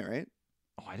black and white, right?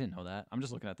 Oh, I didn't know that. I'm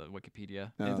just looking at the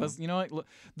Wikipedia. Oh. It does. You know what? Look,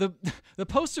 the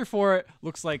poster for it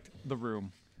looks like The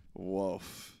Room. Whoa.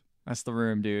 That's The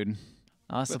Room, dude.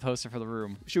 Oh, that's the poster for The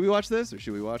Room. Should we watch this or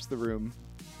should we watch The Room?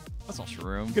 That's not The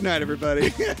Room. Good night,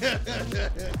 everybody.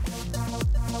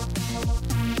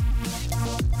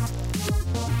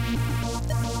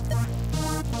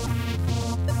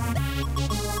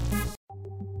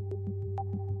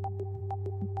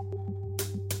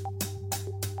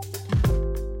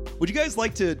 Would you guys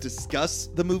like to discuss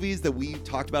the movies that we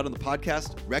talked about on the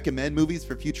podcast, recommend movies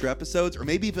for future episodes, or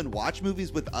maybe even watch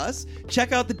movies with us?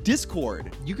 Check out the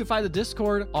Discord. You can find the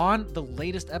Discord on the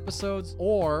latest episodes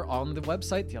or on the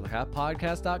website,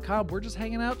 theotherhalfpodcast.com. We're just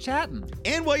hanging out chatting.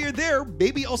 And while you're there,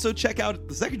 maybe also check out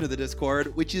the section of the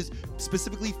Discord, which is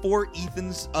specifically for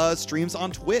Ethan's streams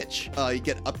on Twitch. You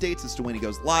get updates as to when he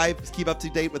goes live. Just keep up to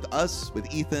date with us,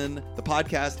 with Ethan, the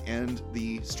podcast, and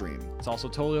the stream. It's also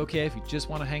totally okay if you just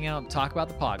want to hang out and talk about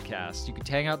the podcast. You can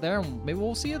hang out there and maybe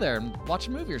we'll see you there and watch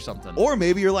a movie or something. Or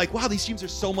maybe you're like, wow, these streams are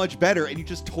so much better, and you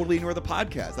just totally ignore the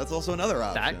podcast. That's also another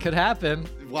option. that could happen.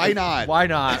 Why not? Why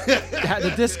not?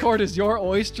 The Discord is your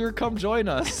oyster. Come join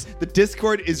us. The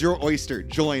Discord is your oyster.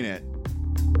 Join it.